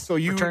 pass,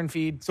 return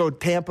feed. So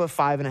Tampa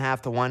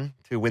 5.5 to 1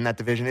 to win that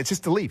division. It's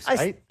just the Leafs,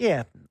 right?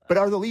 Yeah. But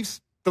are the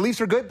Leafs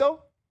are good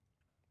though?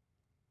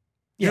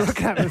 You're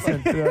looking at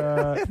listen,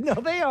 No,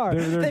 they are.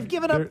 They've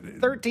given up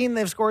 13.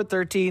 They've scored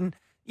 13.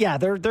 Yeah,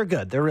 they're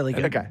good. They're really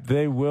good. Okay.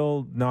 They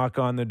will knock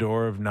on the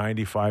door of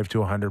 95 to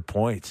 100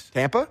 points.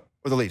 Tampa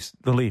or the Leafs?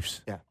 The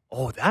Leafs. Yeah.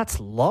 Oh, that's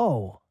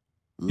low.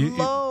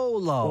 Low.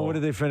 Well, what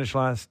did they finish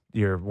last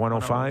year?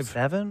 105?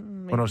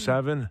 107?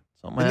 107?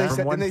 Something Didn't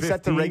like that. they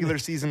set the 115? regular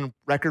season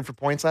record for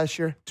points last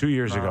year? 2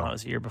 years No, ago. it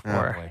was the year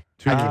before. boy.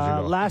 2 years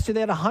ago. Last year they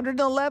had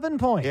 111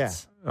 points. Yeah.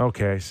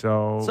 Okay,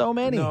 so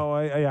many. No,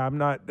 I'm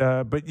not.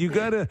 But you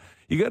gotta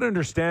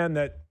understand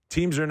that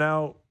teams are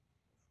now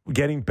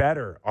getting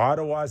better.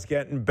 Ottawa's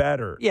getting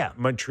better. Yeah.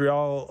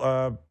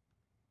 Montreal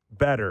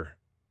better.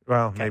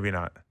 Well, maybe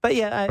not. But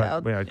yeah,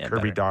 But we had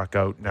Kirby better. Doc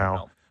out now.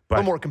 No. A But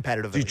little more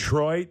competitive. than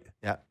Detroit,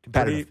 yeah,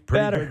 pretty competitive.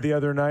 Better. good the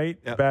other night.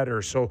 Yep.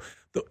 Better. So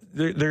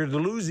they're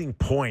losing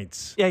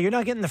points. Yeah, you're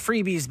not getting the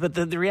freebies, but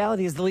the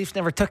reality is the Leafs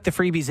never took the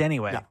freebies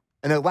anyway. Yeah.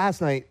 And then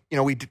last night,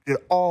 we did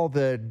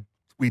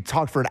we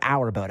talked for an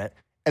hour about it,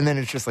 and then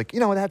it's just like,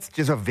 that's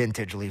just a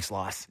vintage Leafs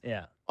loss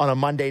Yeah. on a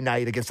Monday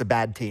night against a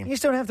bad team. You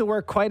just don't have to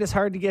work quite as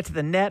hard to get to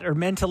the net or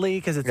mentally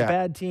because it's a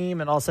bad team,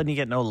 and all of a sudden you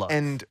get no love.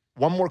 And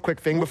one more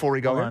quick thing before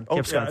we go Hold in. on. Oh,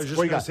 Kip's Yeah, I was just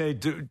what you going to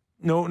got? say,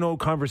 no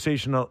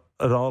conversation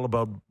at all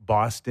about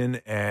Boston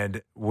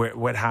and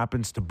what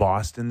happens to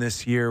Boston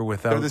this year They're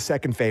without the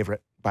second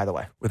favorite, by the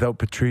way.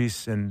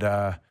 Patrice and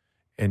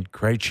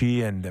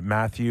Krejci and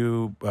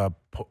Matthew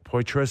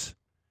Poitras,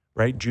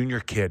 right? Junior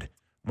kid,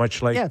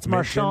 much like it's Minton,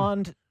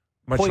 Marchand,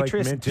 much like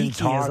Poitras, Minton Geeky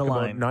talk as a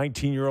about line.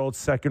 19-year-old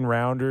second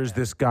rounders.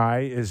 This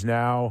guy is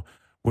now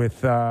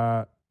with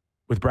Brad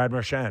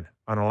Marchand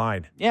on a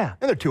line. Yeah,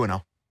 And they're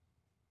 2-0.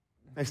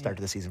 Nice start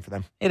to the season for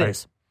them. it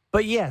is.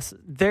 But yes,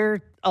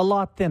 they're a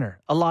lot thinner.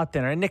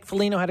 And Nick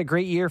Foligno had a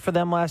great year for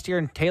them last year,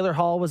 and Taylor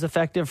Hall was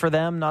effective for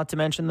them, not to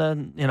mention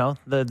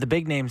the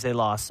big names they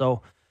lost.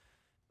 So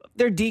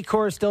their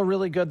decor is still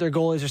really good. Their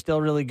goalies are still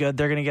really good.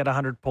 They're going to get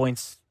 100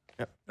 points.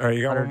 All right,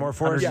 you got one more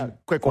for us? Yeah,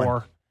 quick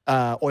one.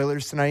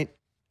 Oilers tonight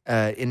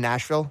in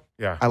Nashville.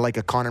 Yeah. I like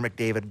a Connor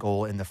McDavid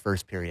goal in the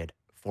first period,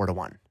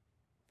 4-1.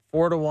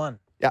 4-1.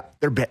 Yeah,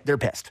 they're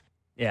pissed.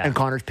 Yeah. And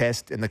Connor's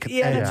pissed. And That's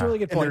a really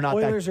good and point. they're not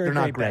Oilers are they're a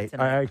not great bet great.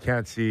 tonight. I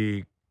can't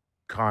see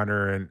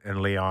Connor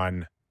and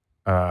Leon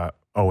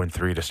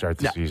 0-3 to start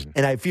the No. season.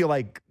 And I feel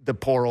like the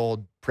poor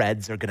old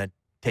Preds are going to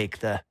take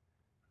the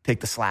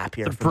slap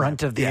here. The from brunt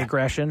them. of the Yeah.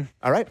 aggression.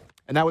 All right.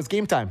 And that was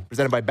Game Time,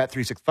 presented by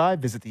Bet365.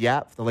 Visit the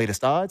app for the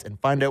latest odds and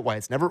find out why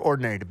it's never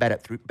ordinary to bet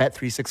at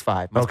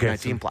Bet365. Must be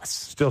 19 plus.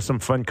 Still some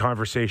fun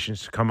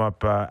conversations to come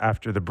up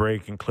after the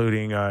break,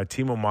 including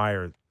Timo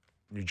Meier.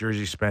 New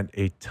Jersey spent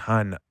a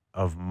ton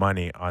of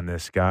money on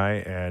this guy,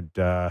 and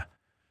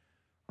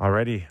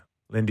already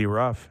Lindy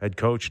Ruff, head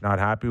coach, not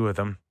happy with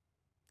him.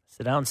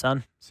 Sit down,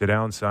 son. Sit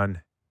down,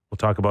 son. We'll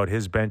talk about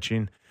his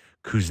benching.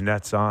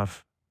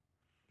 Kuznetsov,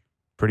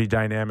 pretty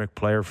dynamic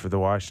player for the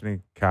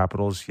Washington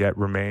Capitals, yet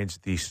remains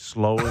the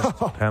slowest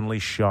penalty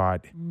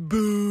shot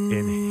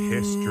in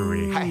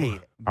history. I hate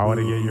it. I want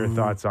to get your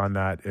thoughts on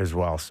that as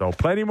well. So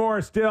plenty more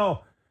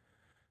still.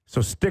 So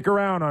stick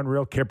around on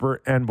Real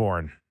Kipper and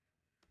Bourne.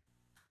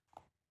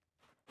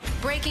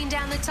 Breaking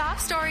down the top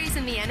stories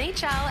in the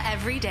NHL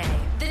every day.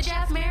 The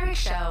Jeff Merrick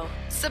Show.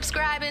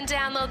 Subscribe and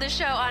download the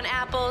show on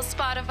Apple,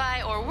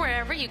 Spotify, or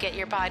wherever you get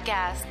your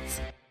podcasts.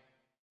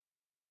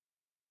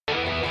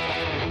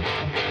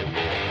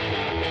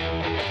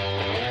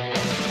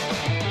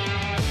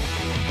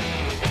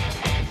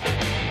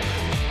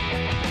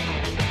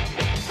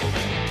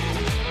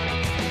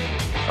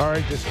 All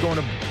right, just going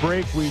to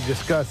break. We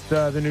discussed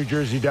the New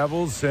Jersey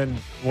Devils, and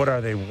what are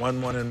they,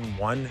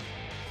 1-1-1?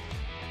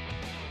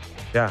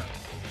 Yeah.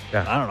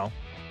 I don't know.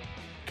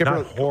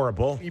 Not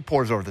horrible. He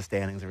pours over the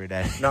standings every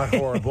day. Not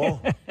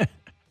horrible.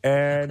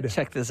 And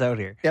Check this out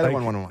here. Yeah, they're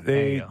like, 1-1-1.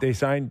 There you go. They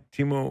signed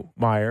Timo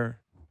Meier,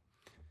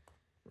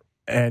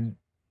 and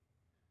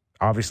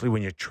obviously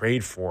when you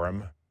trade for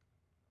him,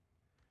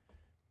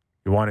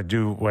 you want to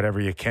do whatever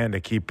you can to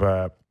keep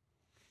a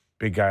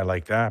big guy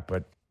like that,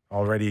 but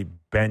already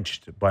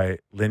benched by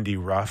Lindy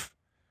Ruff.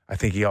 I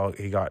think he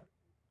got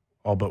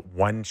all but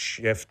one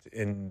shift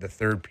in the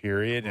third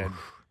period, and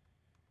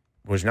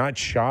was not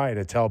shy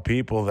to tell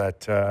people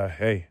that,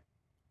 hey,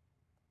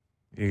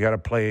 you got to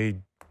play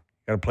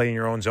in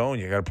your own zone.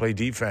 You got to play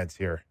defense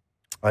here.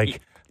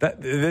 Like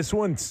that. This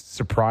one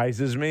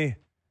surprises me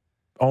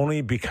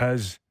only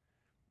because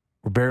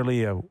we're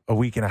barely a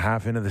week and a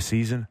half into the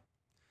season.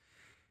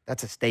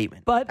 That's a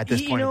statement. But, at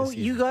this point of the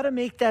season. you got to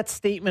make that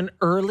statement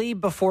early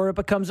before it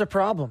becomes a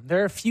problem.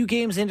 There are a few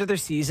games into their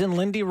season.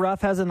 Lindy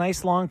Ruff has a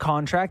nice long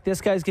contract.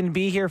 This guy's going to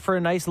be here for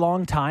a nice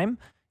long time.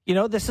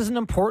 This is an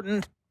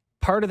important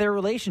part of their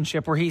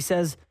relationship where he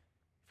says,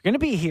 if you're going to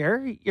be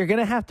here, you're going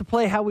to have to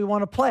play how we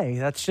want to play.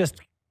 That's just,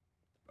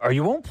 or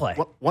you won't play.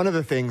 One of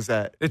the things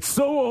that... It's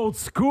so old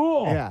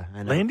school. Yeah,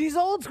 I know. Lindy's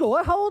old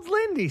school. How old's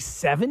Lindy?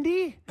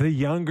 70? The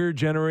younger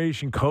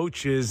generation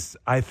coaches,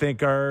 I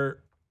think, are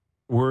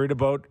worried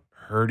about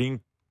hurting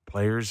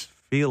players'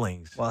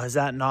 feelings. Well, has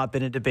that not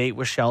been a debate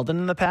with Sheldon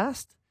in the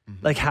past?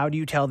 Mm-hmm. Like, how do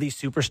you tell these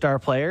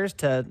superstar players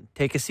to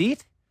take a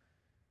seat?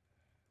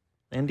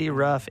 Lindy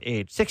Ruff,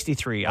 age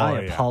 63.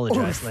 I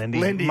apologize, Lindy.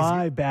 Lindy's,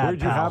 my bad.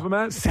 Where'd you have him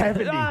at?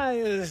 70.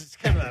 It's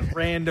kind of a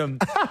random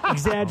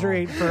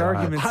exaggerate for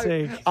argument's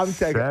sake. I'm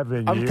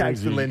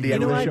texting Lindy. You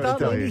know, I thought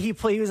Lindy,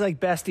 he was like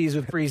besties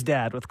with Bree's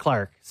dad, with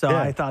Clark. So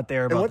I thought they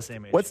were about the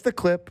same age. What's the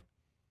clip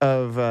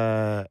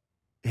of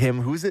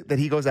him? Who's it that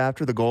he goes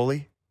after the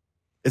goalie?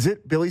 Is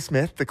it Billy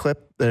Smith, the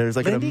clip? There's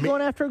like Lindy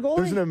going after a goalie?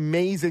 There's an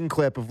amazing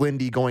clip of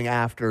Lindy going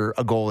after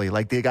a goalie.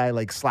 Like the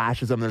guy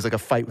slashes him. There's like a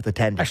fight with a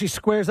tendon. Actually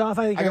squares off.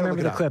 I think I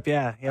remember the clip.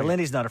 Yeah. Okay.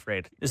 Lindy's not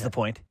afraid is the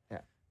point.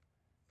 Yeah.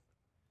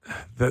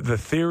 The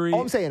theory...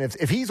 All I'm saying is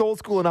if he's old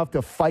school enough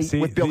to fight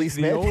with Billy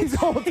Smith,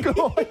 he's old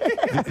school.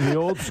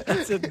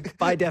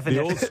 By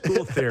definition. The old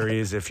school theory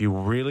is if you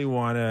really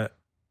want to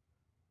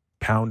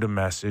pound a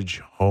message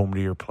home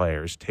to your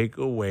players, take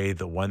away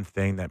the one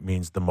thing that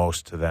means the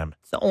most to them.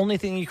 It's the only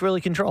thing you can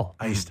really control.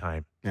 Ice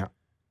time. Yeah.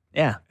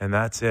 Yeah. And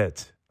that's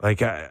it.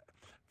 Like a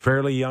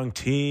fairly young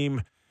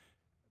team.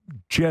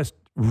 Just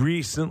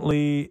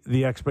recently,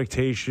 the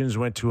expectations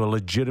went to a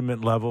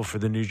legitimate level for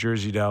the New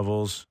Jersey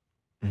Devils.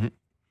 Mm-hmm.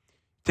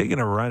 Taking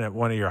a run at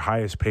one of your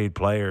highest paid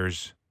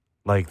players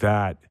like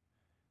that,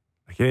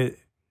 it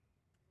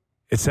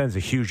sends a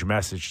huge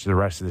message to the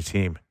rest of the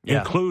team,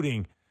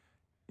 including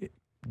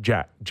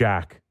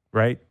Jack,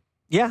 right?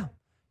 Yeah.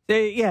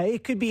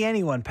 It could be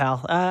anyone,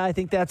 pal. I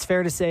think that's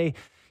fair to say.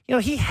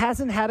 He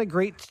hasn't had a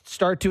great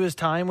start to his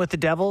time with the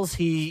Devils.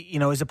 He,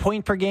 is a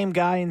point per game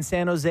guy in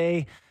San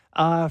Jose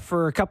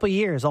for a couple of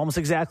years, almost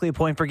exactly a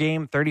point per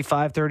game,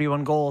 35,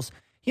 31 goals.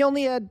 He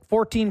only had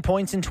 14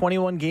 points in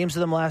 21 games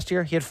with them last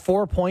year. He had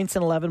 4 points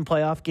in 11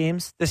 playoff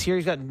games. This year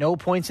he's got no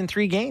points in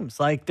 3 games.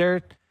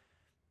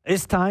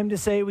 It's time to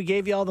say we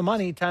gave you all the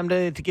money. Time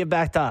to give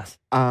back to us.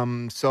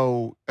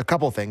 So a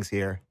couple things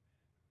here.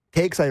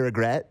 Takes I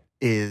regret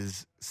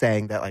is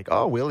saying that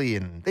Willie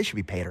and they should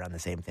be paid around the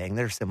same thing.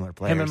 They're similar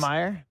players. Him and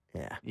Meyer?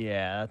 Yeah.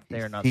 Yeah,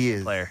 they're not the the same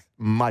same player.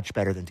 Much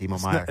better than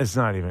Timo Meyer. It's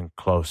not even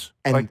close.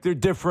 And they're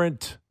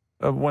different.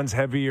 One's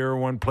heavier.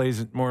 One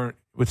plays more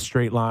with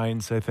straight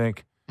lines, I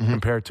think,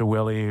 compared to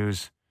Willie,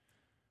 who's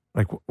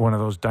like one of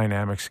those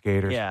dynamic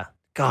skaters. Yeah.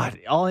 God,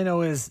 all I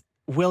know is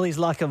Willie's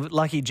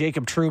lucky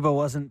Jacob Trouba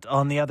wasn't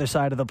on the other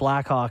side of the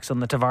Blackhawks on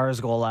the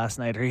Tavares goal last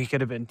night, or he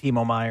could have been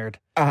Timo Meyered.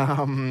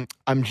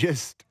 I'm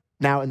just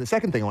now, and the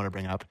second thing I want to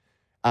bring up,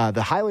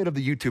 the highlight of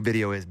the YouTube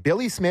video is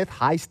Billy Smith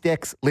high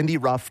sticks Lindy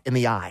Ruff in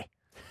the eye.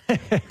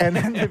 And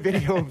then the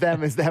video of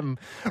them is them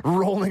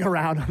rolling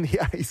around on the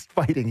ice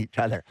fighting each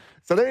other.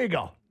 So there you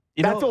go.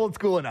 That's old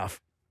school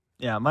enough.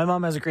 Yeah, my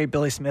mom has a great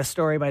Billy Smith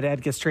story. My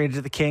dad gets traded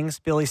to the Kings.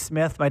 Billy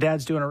Smith, my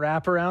dad's doing a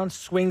wraparound,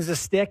 swings a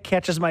stick,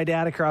 catches my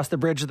dad across the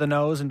bridge of the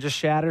nose and just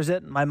shatters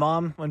it. My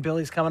mom, when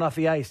Billy's coming off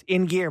the ice,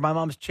 in gear, my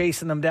mom's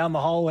chasing them down the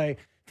hallway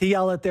to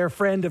yell at their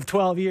friend of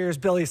 12 years,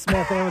 Billy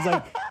Smith. And everyone's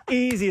like,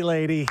 easy,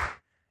 lady.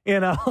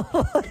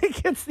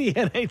 It's the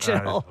NHL.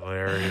 That is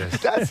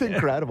hilarious. That's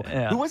incredible.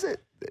 Yeah. Who was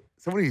it?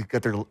 Somebody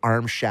got their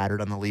arm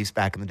shattered on the Leafs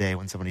back in the day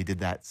when somebody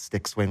did that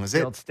stick swing. Was The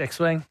it old stick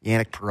swing.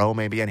 Yannick Perreault,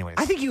 maybe? Anyways.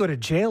 I think you go to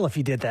jail if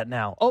you did that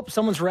now. Oh,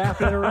 someone's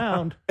wrapping it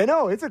around. I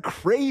know. It's a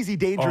crazy,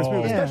 dangerous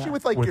move, especially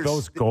with with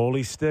those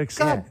goalie sticks.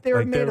 God, they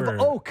were made of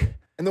oak.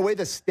 And the way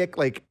the stick,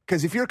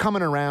 because if you're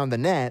coming around the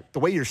net,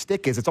 the way your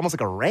stick is, it's almost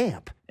like a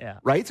ramp. Yeah.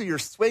 Right? So you're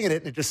swinging it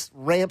and it just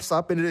ramps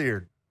up into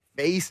your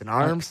face and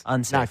arms.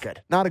 Unsafe. Not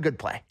good. Not a good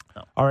play.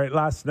 No. All right,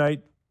 last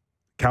night,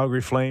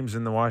 Calgary Flames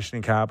and the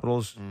Washington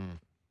Capitals.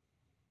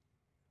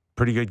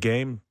 Pretty good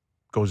game.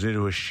 Goes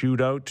into a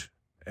shootout,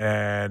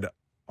 and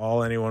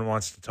all anyone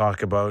wants to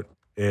talk about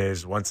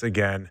is, once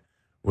again,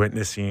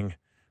 witnessing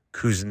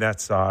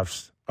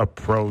Kuznetsov's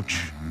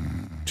approach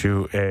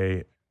to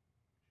a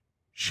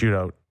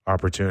shootout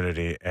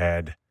opportunity.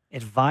 And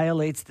It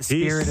violates the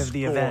spirit of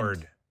the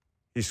event.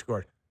 He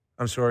scored.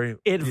 I'm sorry.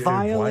 It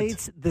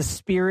violates the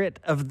spirit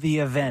of the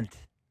event.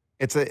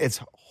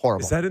 It's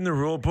horrible. Is that in the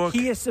rule book?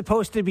 He is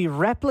supposed to be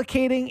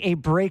replicating a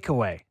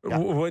breakaway.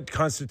 What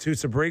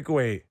constitutes a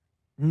breakaway?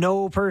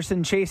 No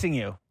person chasing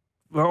you,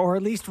 or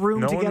at least room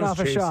No to one get was off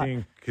a shot.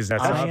 chasing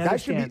Kuznetsov. I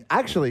That should be understand.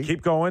 actually.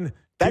 Keep going.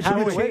 That Have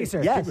should a be the way.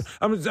 chaser. Yes.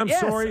 I'm Yes,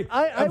 sorry.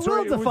 I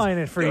will define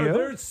it for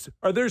you.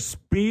 Are there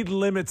speed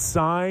limit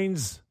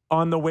signs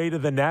on the way to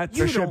the net?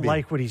 You don't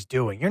like what he's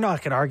doing. You're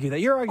not going to argue that.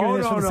 You're arguing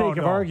this for the sake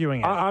of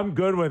arguing it. I'm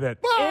good with it.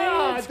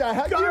 It's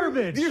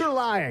garbage. You're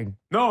lying.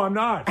 No, I'm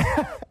not.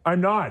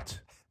 I'm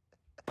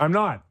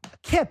not.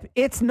 Kip,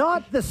 it's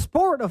not the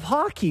sport of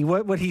hockey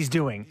what he's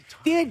doing.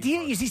 The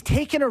idea is he's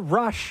taking a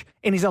rush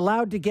and he's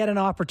allowed to get an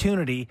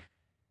opportunity.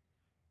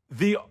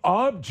 The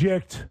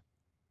object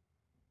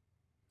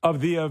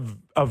of the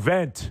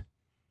event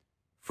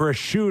for a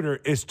shooter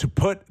is to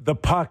put the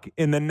puck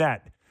in the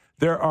net.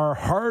 There are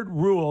hard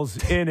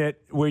rules in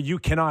it where you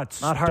cannot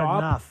Not stop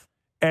hard enough.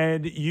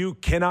 and you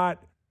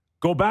cannot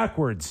go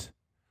backwards.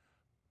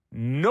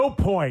 No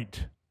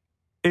point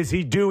is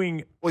he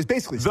doing Well, he's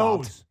basically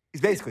those. stopped.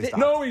 He's basically stopped.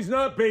 No, he's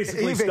not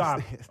basically He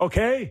stopped. basically-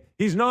 Okay?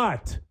 He's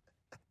not.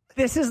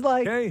 This is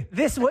like Okay.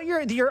 what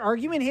your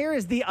argument here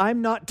is the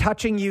I'm not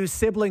touching you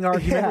sibling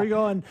argument. Yeah. Where you're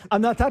going,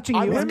 I'm not touching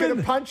you. I'm just going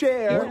to punch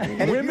air.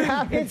 And if you women-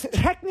 happen It's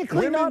technically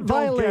Women not don't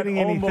violating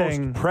get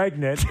anything. almost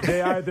pregnant.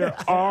 They either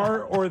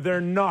are or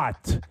they're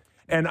not.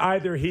 And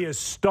either he is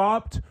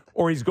stopped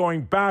or he's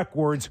going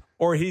backwards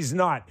or he's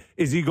not.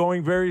 Is he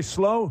going very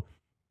slow?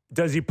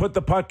 Does he put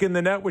the puck in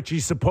the net, which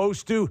he's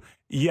supposed to?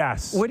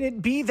 Yes. Would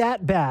it be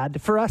that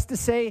bad for us to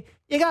say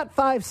you got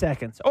 5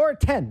 seconds or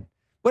 10,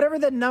 whatever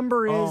the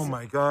number is? Oh,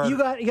 my God. You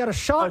got a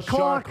shot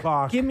clock. Shot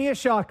clock. Give me a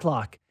shot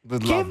clock.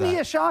 Would Give love me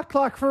that. a shot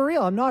clock for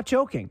real. I'm not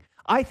joking.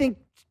 I think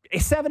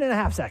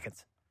 7.5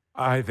 seconds.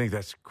 I think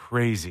that's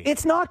crazy.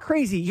 It's not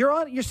crazy.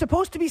 You're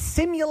supposed to be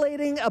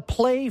simulating a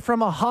play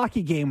from a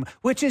hockey game,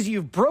 which is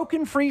you've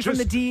broken free from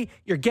the Just- D.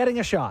 You're getting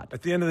a shot.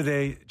 At the end of the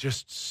day,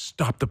 just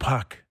stop the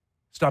puck.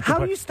 Stop the How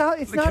puck. do you stop?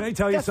 It's not. Can I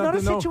tell you that's something?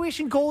 not a though?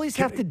 situation goalies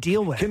have to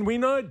deal with. Can we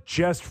not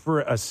just for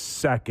a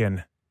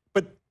second,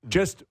 But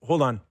just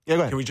hold on. Yeah,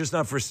 go ahead. Can we just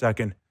not for a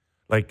second,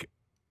 like,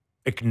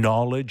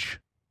 acknowledge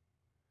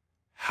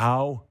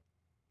how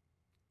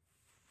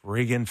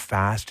friggin'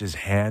 fast his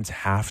hands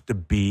have to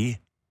be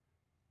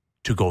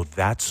to go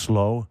that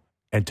slow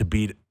and to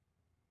beat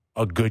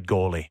a good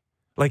goalie?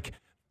 Like,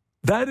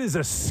 that is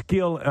a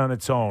skill on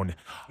its own.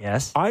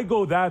 Yes. I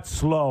go that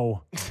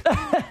slow,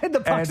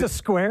 The puck's and- a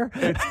square.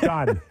 it's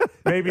done.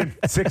 Maybe in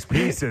 6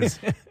 pieces.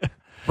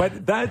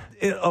 But that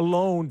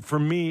alone, for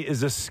me,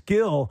 is a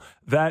skill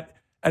that,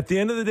 at the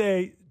end of the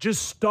day,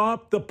 just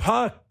stop the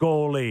puck,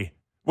 goalie.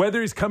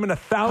 Whether he's coming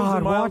 1,000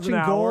 God, miles an watching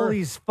hour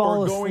goalies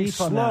fall or going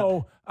asleep on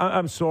slow,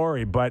 I'm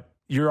sorry, but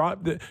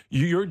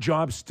your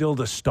job's still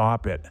to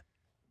stop it.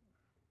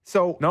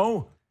 so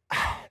No?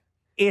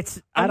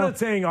 It's. I'm not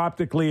saying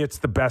optically it's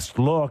the best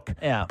look,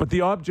 Yeah. but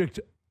the object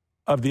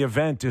of the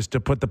event is to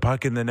put the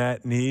puck in the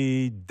net, and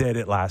he did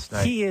it last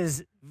night. He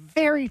is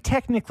very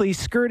technically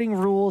skirting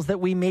rules that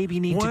we maybe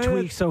need to What?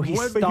 tweak, so he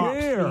What? stops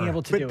Where? being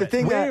able to But do the it.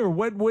 thing Where?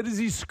 What is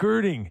he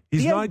skirting?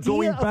 He's the not idea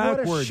going of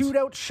backwards. what a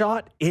shootout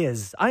shot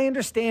is. I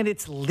understand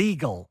it's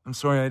legal. I'm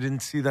sorry, I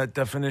didn't see that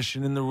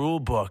definition in the rule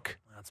book.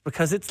 That's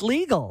because it's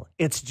legal.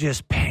 It's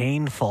just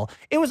painful.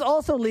 It was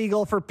also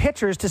legal for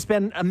pitchers to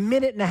spend a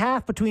minute and a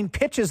half between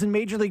pitches in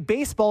Major League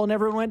Baseball, and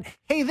everyone went,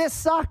 hey, this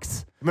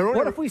sucks. Remember What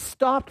when- if we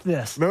stopped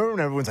this? remember when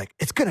everyone's like,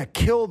 it's going to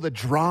kill the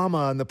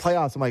drama in the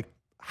playoffs? I'm like,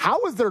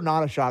 how is there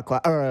not a shot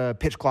clock or a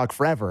pitch clock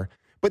forever?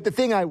 But the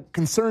thing that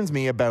concerns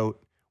me about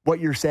what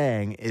you're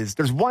saying is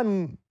there's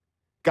one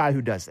guy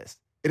who does this,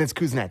 and it's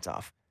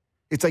Kuznetsov.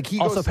 It's like he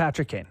Also goes,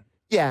 Patrick Kane.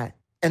 yeah,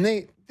 and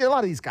a lot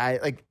of these guys,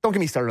 like, don't get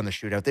me started on the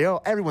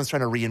shootout. Everyone's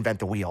trying to reinvent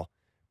the wheel.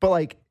 But,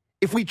 like,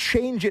 if we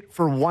change it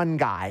for one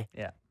guy,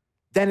 Yeah.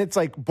 then it's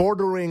like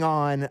bordering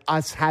on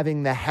us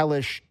having the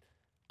hellish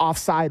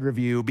offside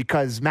review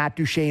because Matt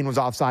Duchene was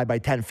offside by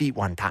 10 feet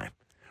one time.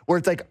 Where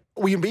it's like,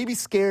 we may be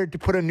scared to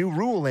put a new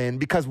rule in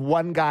because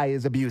one guy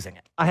is abusing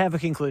it. I have a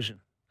conclusion.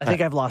 I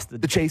think I've lost the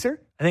The chaser?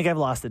 I think I've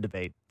lost the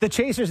debate. The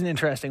chaser's an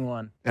interesting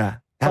one. Yeah.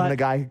 Having But- a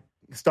guy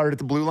start at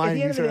the blue line. At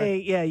the end of the day,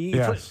 yeah, you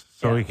Yes,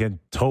 so he can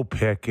toe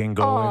pick and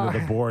go into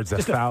the boards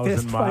Just a 1,000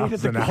 fist fight miles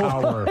at the an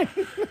goal hour.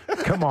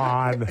 Come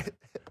on.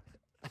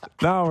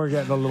 Now we're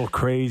getting a little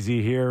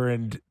crazy here,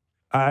 and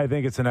I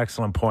think it's an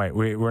excellent point.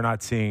 We're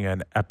not seeing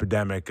an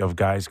epidemic of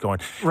guys going.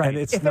 Right. And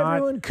it's If not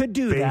everyone could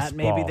do that,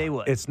 maybe baseball. they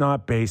would. It's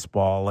not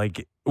baseball.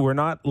 Like, we're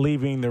not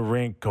leaving the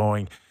rink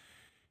going,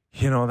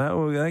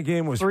 that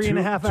game was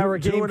 3.5 hour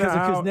game because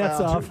of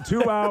Kuznetsov.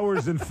 2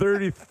 hours and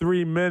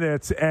 33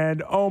 minutes,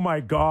 and oh my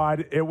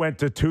God, it went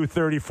to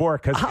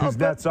 2:34 because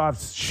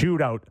Kuznetsov's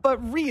shootout. But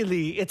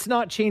really, it's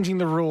not changing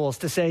the rules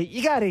to say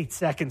you got 8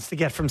 seconds to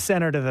get from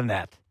center to the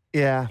net,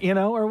 Yeah.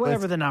 or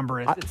whatever the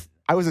number is.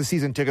 I was a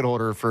season ticket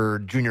holder for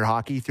junior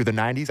hockey through the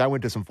 90s. I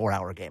went to some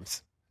 4-hour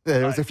games.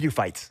 There was a few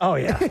fights. Oh,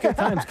 yeah. Good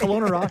times.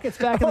 Kelowna Rockets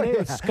back in the day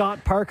with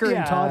Scott Parker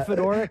and Todd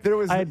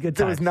Fedoruk. I had good times.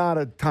 There was not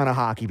a ton of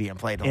hockey being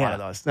played in a lot of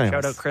those. Anyways.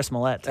 Shout out Chris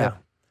Millette, too. Yeah.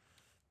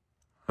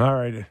 All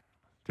right.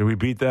 Did we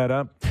beat that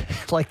up?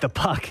 Like the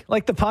puck.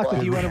 Like the puck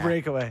with you on a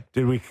breakaway.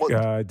 Did we?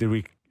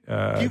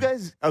 You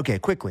guys, okay,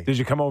 quickly. Did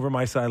you come over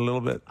my side a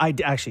little bit? I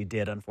actually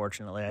did,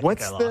 unfortunately. I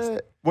think I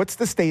lost. What's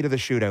the state of the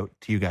shootout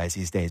to you guys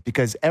these days?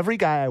 Because every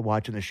guy I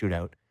watch in the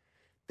shootout,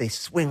 They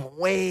swing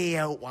way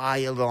out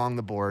wide along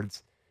the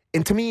boards.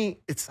 And to me,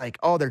 it's like,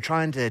 oh, they're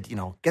trying to,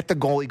 get the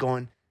goalie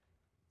going.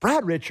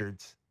 Brad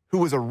Richards, who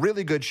was a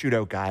really good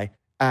shootout guy,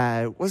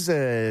 was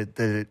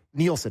the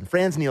Nielsen,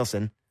 Franz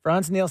Nielsen.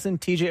 Franz Nielsen,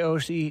 TJ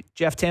Oshie,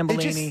 Jeff Tambellini.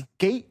 They just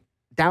skate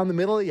down the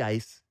middle of the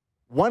ice.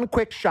 One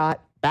quick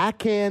shot,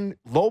 backhand,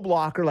 low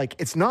blocker. Like,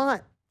 it's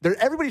not.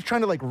 Everybody's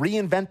trying to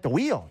reinvent the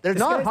wheel. They're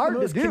not hard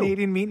to do.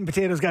 Canadian meat and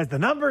potatoes guys. The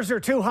numbers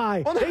are too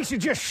high. Well, no. They should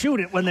just shoot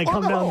it when they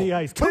come down the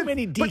ice. Too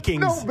many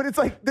dekings. But it's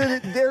like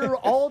they're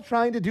all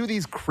trying to do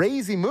these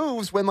crazy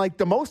moves when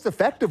the most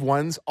effective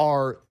ones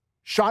are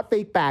shot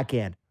fake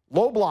backhand,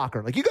 low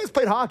blocker. Like, you guys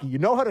played hockey. You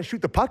know how to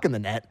shoot the puck in the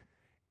net.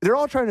 They're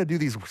all trying to do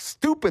these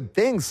stupid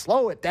things,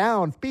 slow it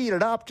down, speed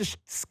it up, just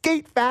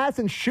skate fast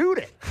and shoot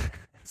it.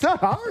 It's not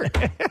hard.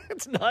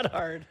 It's not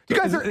hard. You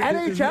guys are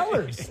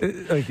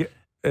NHLers.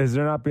 Has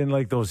there not been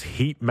those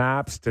heat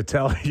maps to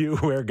tell you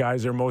where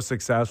guys are most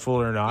successful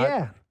or not?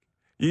 Yeah.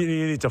 You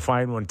need to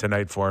find one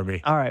tonight for me.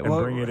 All right. And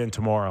bring it in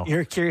tomorrow.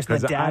 You're curious about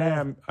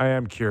data? I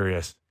am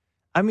curious.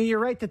 I mean, you're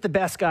right that the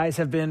best guys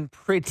have been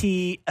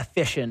pretty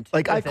efficient.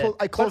 I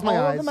close my eyes.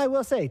 All of them, I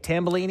will say.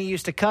 Tambellini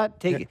used to cut.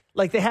 They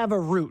have a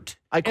route.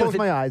 I close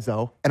my eyes,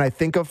 though, and I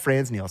think of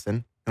Franz Nielsen,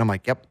 and I'm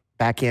like, yep,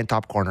 backhand,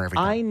 top corner every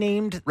time. I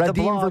named Red the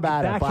Dean blog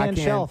Verbata, backhand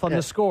shelf on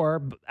the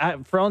score.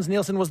 Franz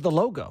Nielsen was the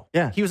logo.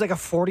 Yeah. He was like a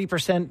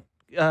 40%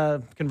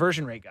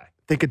 conversion rate guy.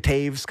 Think of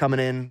Taves coming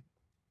in.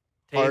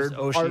 Taves,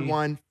 hard Oshie.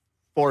 one,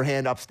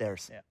 forehand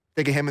upstairs. Yeah.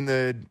 Think of him in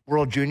the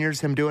World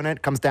Juniors, him doing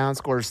it, comes down,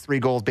 scores 3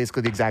 goals,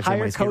 basically the exact same way.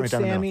 Hire Coach right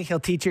down the Sammy. middle. He'll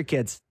teach your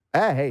kids.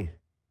 Hey,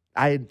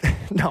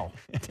 no.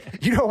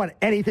 You don't want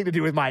anything to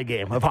do with my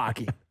game of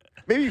hockey.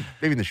 Maybe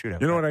in the shootout.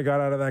 You know what I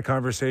got out of that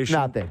conversation?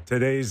 Nothing.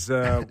 Today's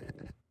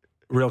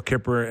Real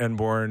Kipper and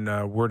Born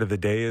word of the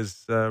day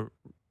is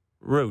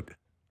route.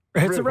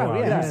 It's a route. Wow,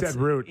 Yeah, you said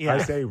route. yeah. I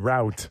say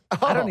route.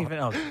 I don't even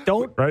know.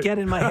 Don't get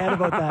in my head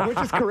about that. Which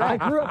is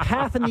correct. I grew up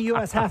half in the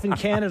U.S., half in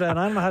Canada, and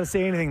I don't know how to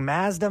say anything.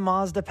 Mazda,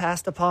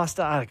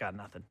 pasta. I got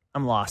nothing.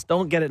 I'm lost.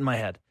 Don't get it in my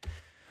head.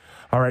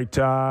 All right,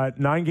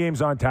 9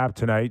 games on tap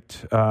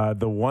tonight.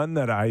 The one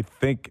that I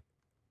think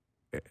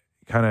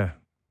kind of,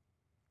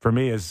 for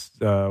me, is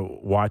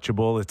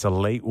watchable. It's a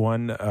late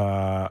one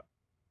on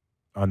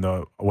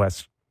the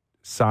west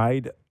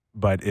side,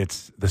 but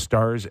it's the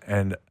Stars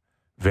and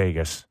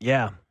Vegas.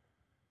 Yeah.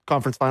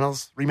 Conference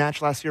finals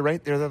rematch last year,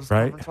 right? That was the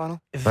Right. conference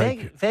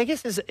final.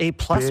 Vegas is a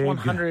plus Big.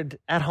 100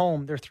 at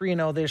home. They're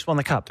 3-0. They just won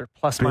the cup. They're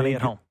plus money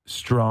at home.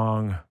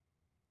 Strong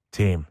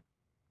team.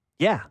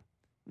 Yeah.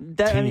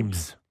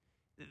 Teams.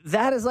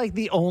 That is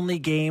the only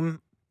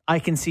game I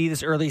can see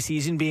this early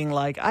season being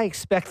I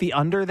expect the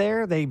under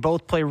there. They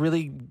both play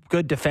really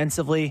good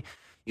defensively.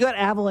 You got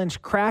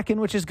Avalanche Kraken,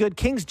 which is good.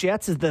 Kings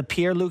Jets is the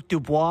Pierre-Luc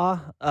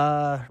Dubois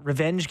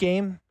revenge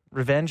game.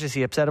 Revenge? Is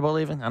he upset about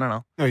leaving? I don't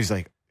know. No, he's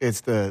like,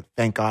 it's the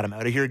thank God I'm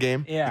out of here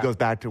game. Yeah. He goes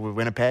back to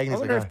Winnipeg. And I he's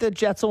wonder like, if the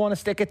Jets will want to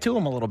stick it to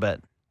him a little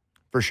bit.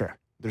 for sure.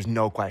 There's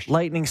no question.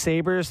 Lightning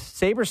Sabres.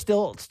 Sabres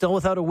still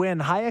without a win.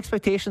 High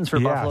expectations for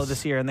Buffalo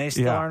this year, and they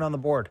still aren't on the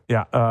board.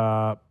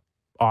 Yeah.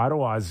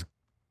 Ottawa's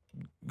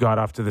got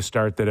off to the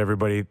start that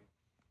everybody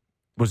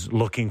was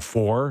looking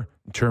for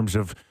in terms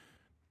of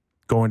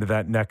going to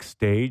that next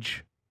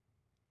stage.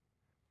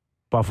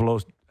 Buffalo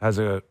has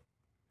a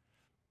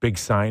big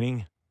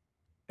signing,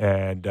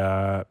 and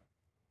right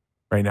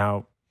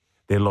now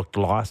they looked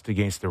lost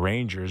against the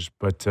Rangers,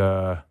 but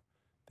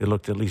they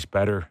looked at least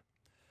better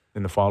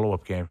in the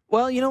follow-up game.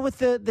 Well, with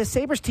the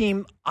Sabres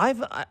team, I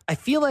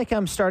feel like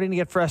I'm starting to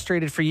get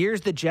frustrated. For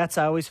years, the Jets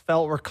I always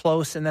felt were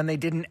close, and then they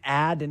didn't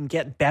add and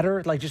get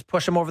better, just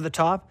push them over the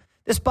top.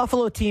 This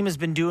Buffalo team has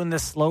been doing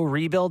this slow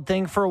rebuild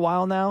thing for a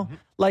while now.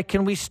 Mm-hmm.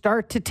 Can we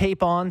start to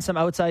tape on some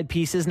outside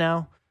pieces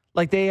now?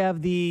 They have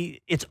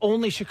it's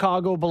only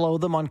Chicago below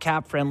them on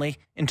cap friendly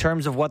in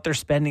terms of what they're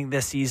spending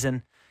this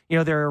season.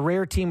 They're a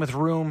rare team with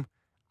room.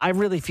 I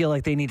really feel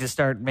like they need to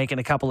start making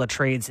a couple of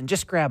trades and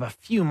just grab a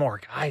few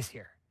more guys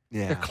here.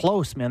 Yeah. They're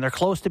close, man. They're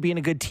close to being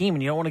a good team,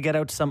 and you don't want to get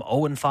out to some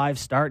 0-5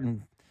 start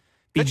and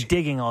be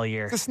digging all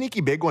year. It's a sneaky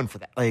big one for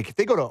that. If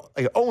they go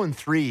to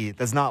 0-3,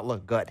 does not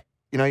look good.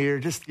 And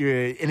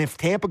if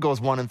Tampa goes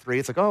 1-3,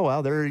 it's oh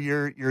well,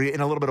 you're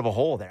in a little bit of a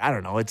hole there. I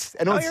don't know. It's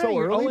so early,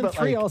 you're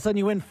 0-3, all of a sudden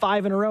you win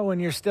 5 in a row,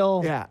 and you're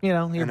still,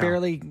 you're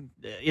barely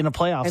in a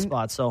playoff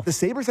spot. So the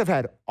Sabres have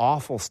had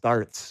awful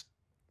starts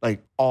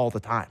all the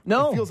time.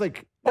 No, it feels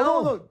like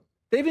no.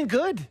 They've been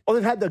good. Oh,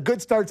 they've had the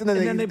good starts, and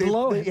then they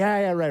blow it.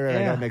 Yeah, right. Yeah.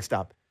 I got mixed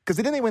up. Because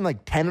didn't they win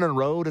 10 in a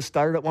row to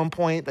start at one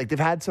point? They've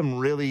had some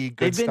really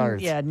good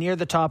starts. They've been, near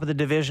the top of the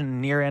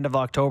division, near end of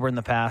October in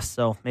the past.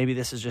 So maybe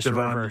this is just a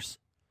reverse.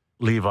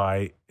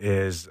 Levi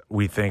is,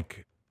 we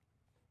think,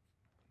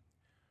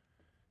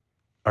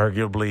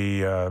 arguably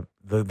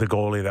the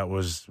goalie that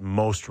was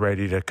most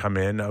ready to come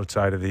in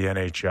outside of the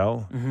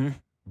NHL,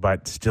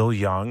 but still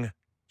young. Did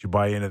you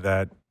buy into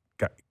that?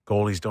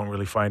 Goalies don't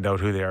really find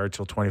out who they are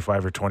until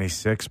 25 or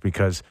 26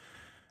 because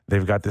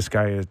they've got this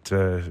guy at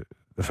the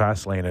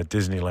fast lane at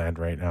Disneyland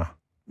right now.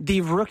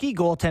 The rookie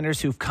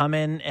goaltenders who've come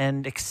in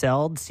and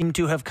excelled seem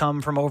to have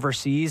come from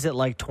overseas at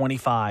like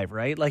 25,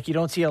 right? Like you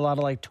don't see a lot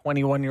of like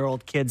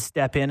 21-year-old kids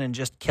step in and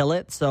just kill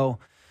it. So,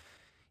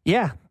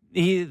 yeah,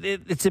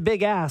 it's a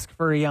big ask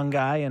for a young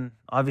guy, and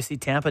obviously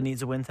Tampa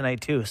needs a win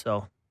tonight too.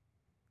 So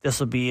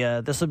this will be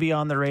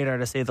on the radar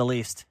to say the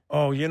least.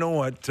 Oh, you know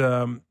what?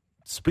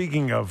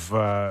 Speaking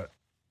of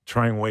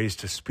trying ways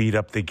to speed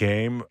up the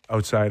game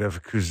outside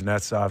of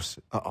Kuznetsov's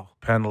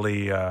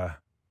penalty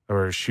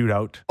or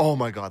shootout. Oh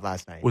my God!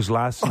 Last night was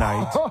last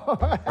night,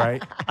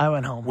 right? I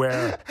went home.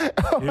 Where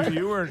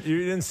you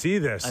didn't see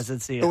this. I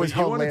did see it. It was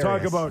you want to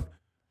talk about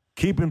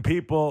keeping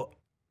people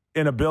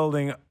in a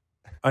building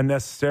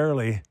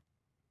unnecessarily,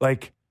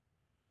 like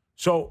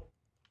so.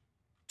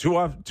 Two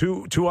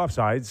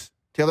offsides.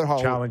 Taylor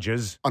Hall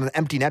challenges on an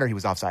empty netter. He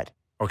was offside.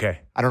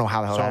 Okay, I don't know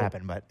how the hell that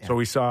happened, but so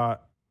we saw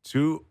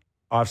 2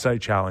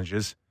 offside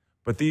challenges,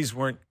 but these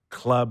weren't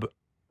club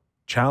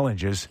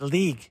challenges.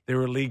 League. They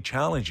were league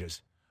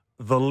challenges.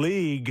 The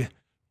league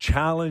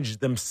challenged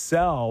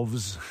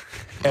themselves,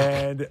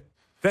 and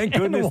thank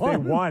goodness they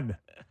won.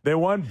 They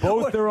won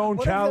both their own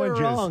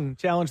challenges.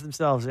 Challenged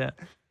themselves, yeah.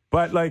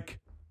 But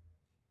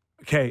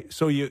okay,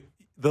 so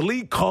the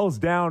league calls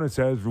down and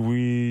says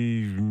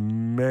we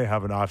may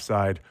have an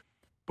offside,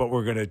 but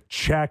we're going to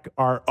check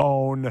our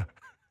own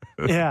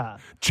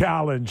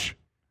challenge.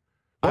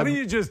 Why don't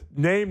you just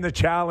name the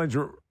challenge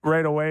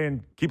right away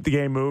and keep the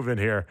game moving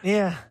here?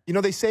 Yeah. You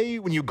know, they say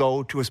when you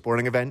go to a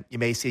sporting event, you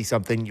may see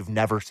something you've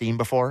never seen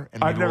before.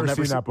 And I've never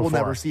seen that before. We'll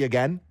never see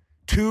again.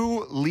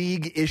 2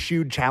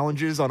 league-issued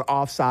challenges on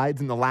offsides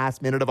in the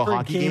last minute of a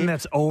hockey game.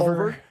 That's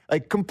over.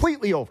 Like,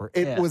 completely over.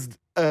 It was,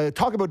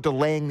 talk about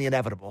delaying the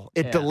inevitable.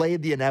 It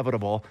delayed the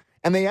inevitable.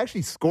 And they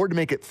actually scored to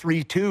make it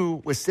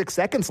 3-2 with 6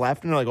 seconds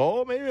left. And they're like,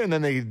 oh, maybe. And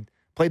then they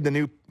played the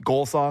new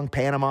goal song,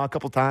 Panama, a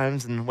couple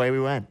times, and away we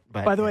went.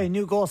 But, by the way,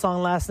 new goal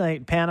song last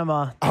night,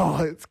 Panama.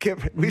 Oh, it's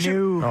Kip.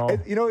 You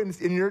know,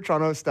 in your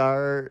Toronto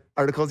Star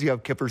articles, you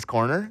have Kipper's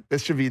Corner.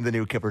 This should be the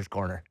new Kipper's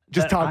Corner.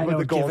 Just talk about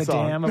the goal song. I don't give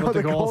a damn about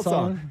the goal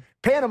song.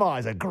 Panama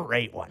is a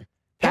great one.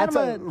 That's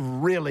a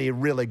really,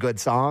 really good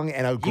song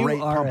and a great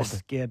pump. A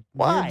skid.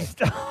 Why?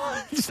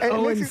 Just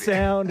Owen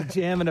Sound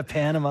jamming a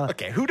Panama.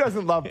 Okay, who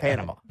doesn't love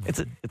Panama?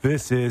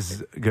 This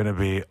is going to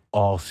be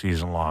all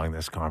season long,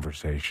 this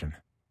conversation.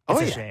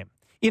 It's a shame.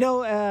 You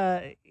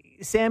know,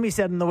 Sammy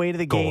said on the way to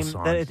the game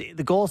that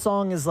the goal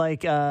song is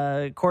like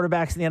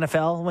quarterbacks in the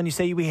NFL. When you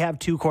say we have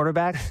 2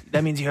 quarterbacks,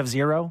 that means you have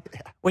 0.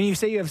 Yeah. When you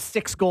say you have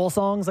 6 goal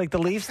songs like the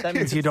Leafs, that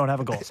means you don't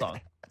have a goal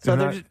song. So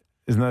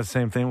isn't that the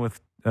same thing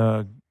with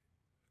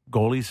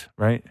goalies,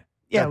 right?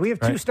 Yeah, we have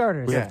 2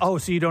 starters. Yeah. Oh,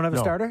 so you don't have a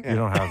starter? You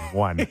don't have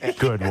one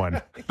good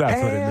one.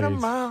 That's what it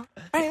means.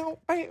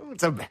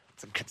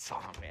 It's a good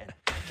song, man.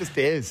 It just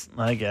is.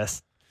 I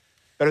guess.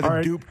 Better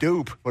than Doop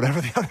Doop, whatever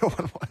the other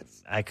one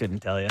was. I couldn't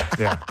tell you.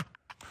 Yeah.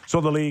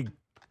 So the league,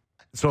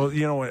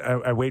 you know,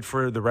 I wait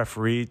for the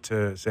referee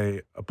to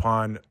say,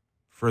 upon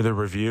further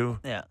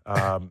review,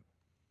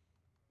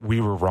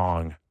 we were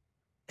wrong.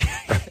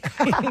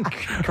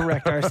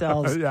 Correct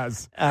ourselves.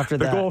 Yes. After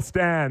that. The goal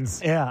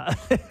stands. Yeah.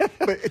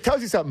 But it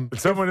tells you something.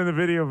 But someone in the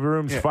video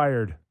room's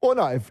fired. Well,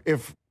 no,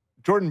 if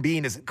Jordan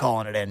Bean isn't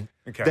calling it in,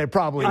 they're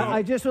probably...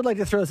 I just would like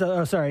to throw...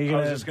 I was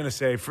just going to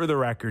say, for the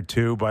record,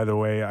 too, by the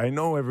way, I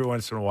know every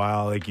once in a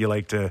while, you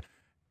like to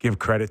give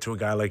credit to a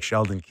guy like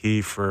Sheldon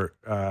Keefe for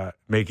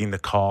making the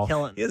call.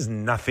 He has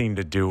nothing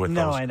to do with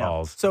those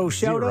calls. So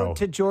shout out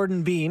to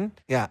Jordan Bean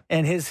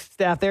and his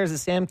staff there. Is it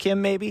Sam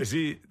Kim, maybe? Is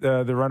he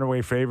the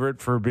runaway favorite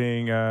for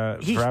being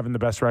for having the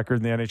best record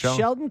in the NHL?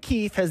 Sheldon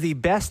Keefe has the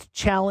best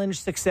challenge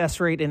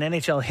success rate in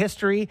NHL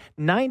history,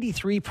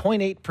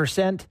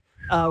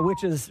 93.8%,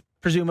 which is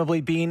presumably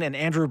Bean and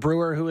Andrew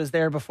Brewer, who was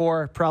there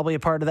before, probably a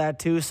part of that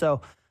too.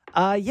 So...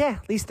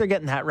 at least they're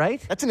getting that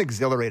right. That's an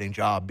exhilarating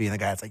job, being the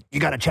guy that's like, you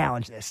got to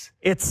challenge this.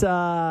 It's,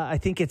 I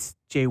think it's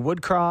Jay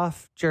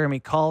Woodcroft, Jeremy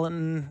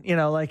Collin,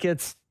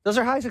 those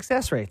are high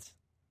success rates.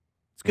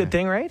 It's a good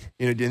thing, right?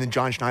 You know, and then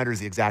John Schneider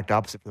is the exact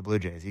opposite for the Blue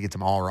Jays. He gets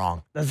them all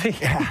wrong. Does he?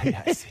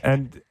 Yeah.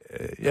 And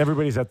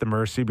everybody's at the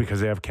mercy because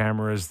they have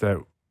cameras that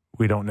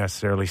we don't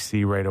necessarily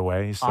see right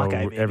away. So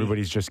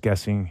everybody's just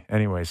guessing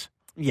anyways.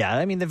 Yeah,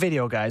 I mean, the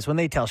video guys, when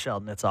they tell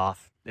Sheldon it's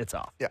off, it's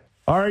off. Yeah.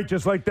 All right,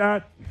 just like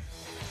that.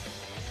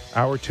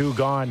 Hour 2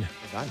 gone.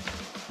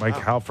 Mike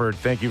Halford,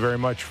 thank you very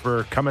much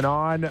for coming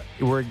on.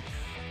 We're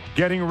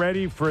getting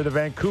ready for the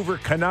Vancouver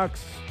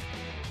Canucks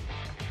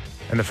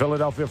and the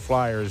Philadelphia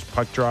Flyers.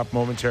 Puck drop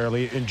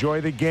momentarily. Enjoy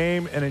the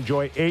game and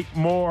enjoy 8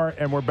 more.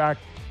 And we're back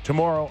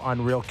tomorrow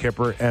on Real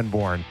Kipper and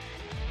Bourne.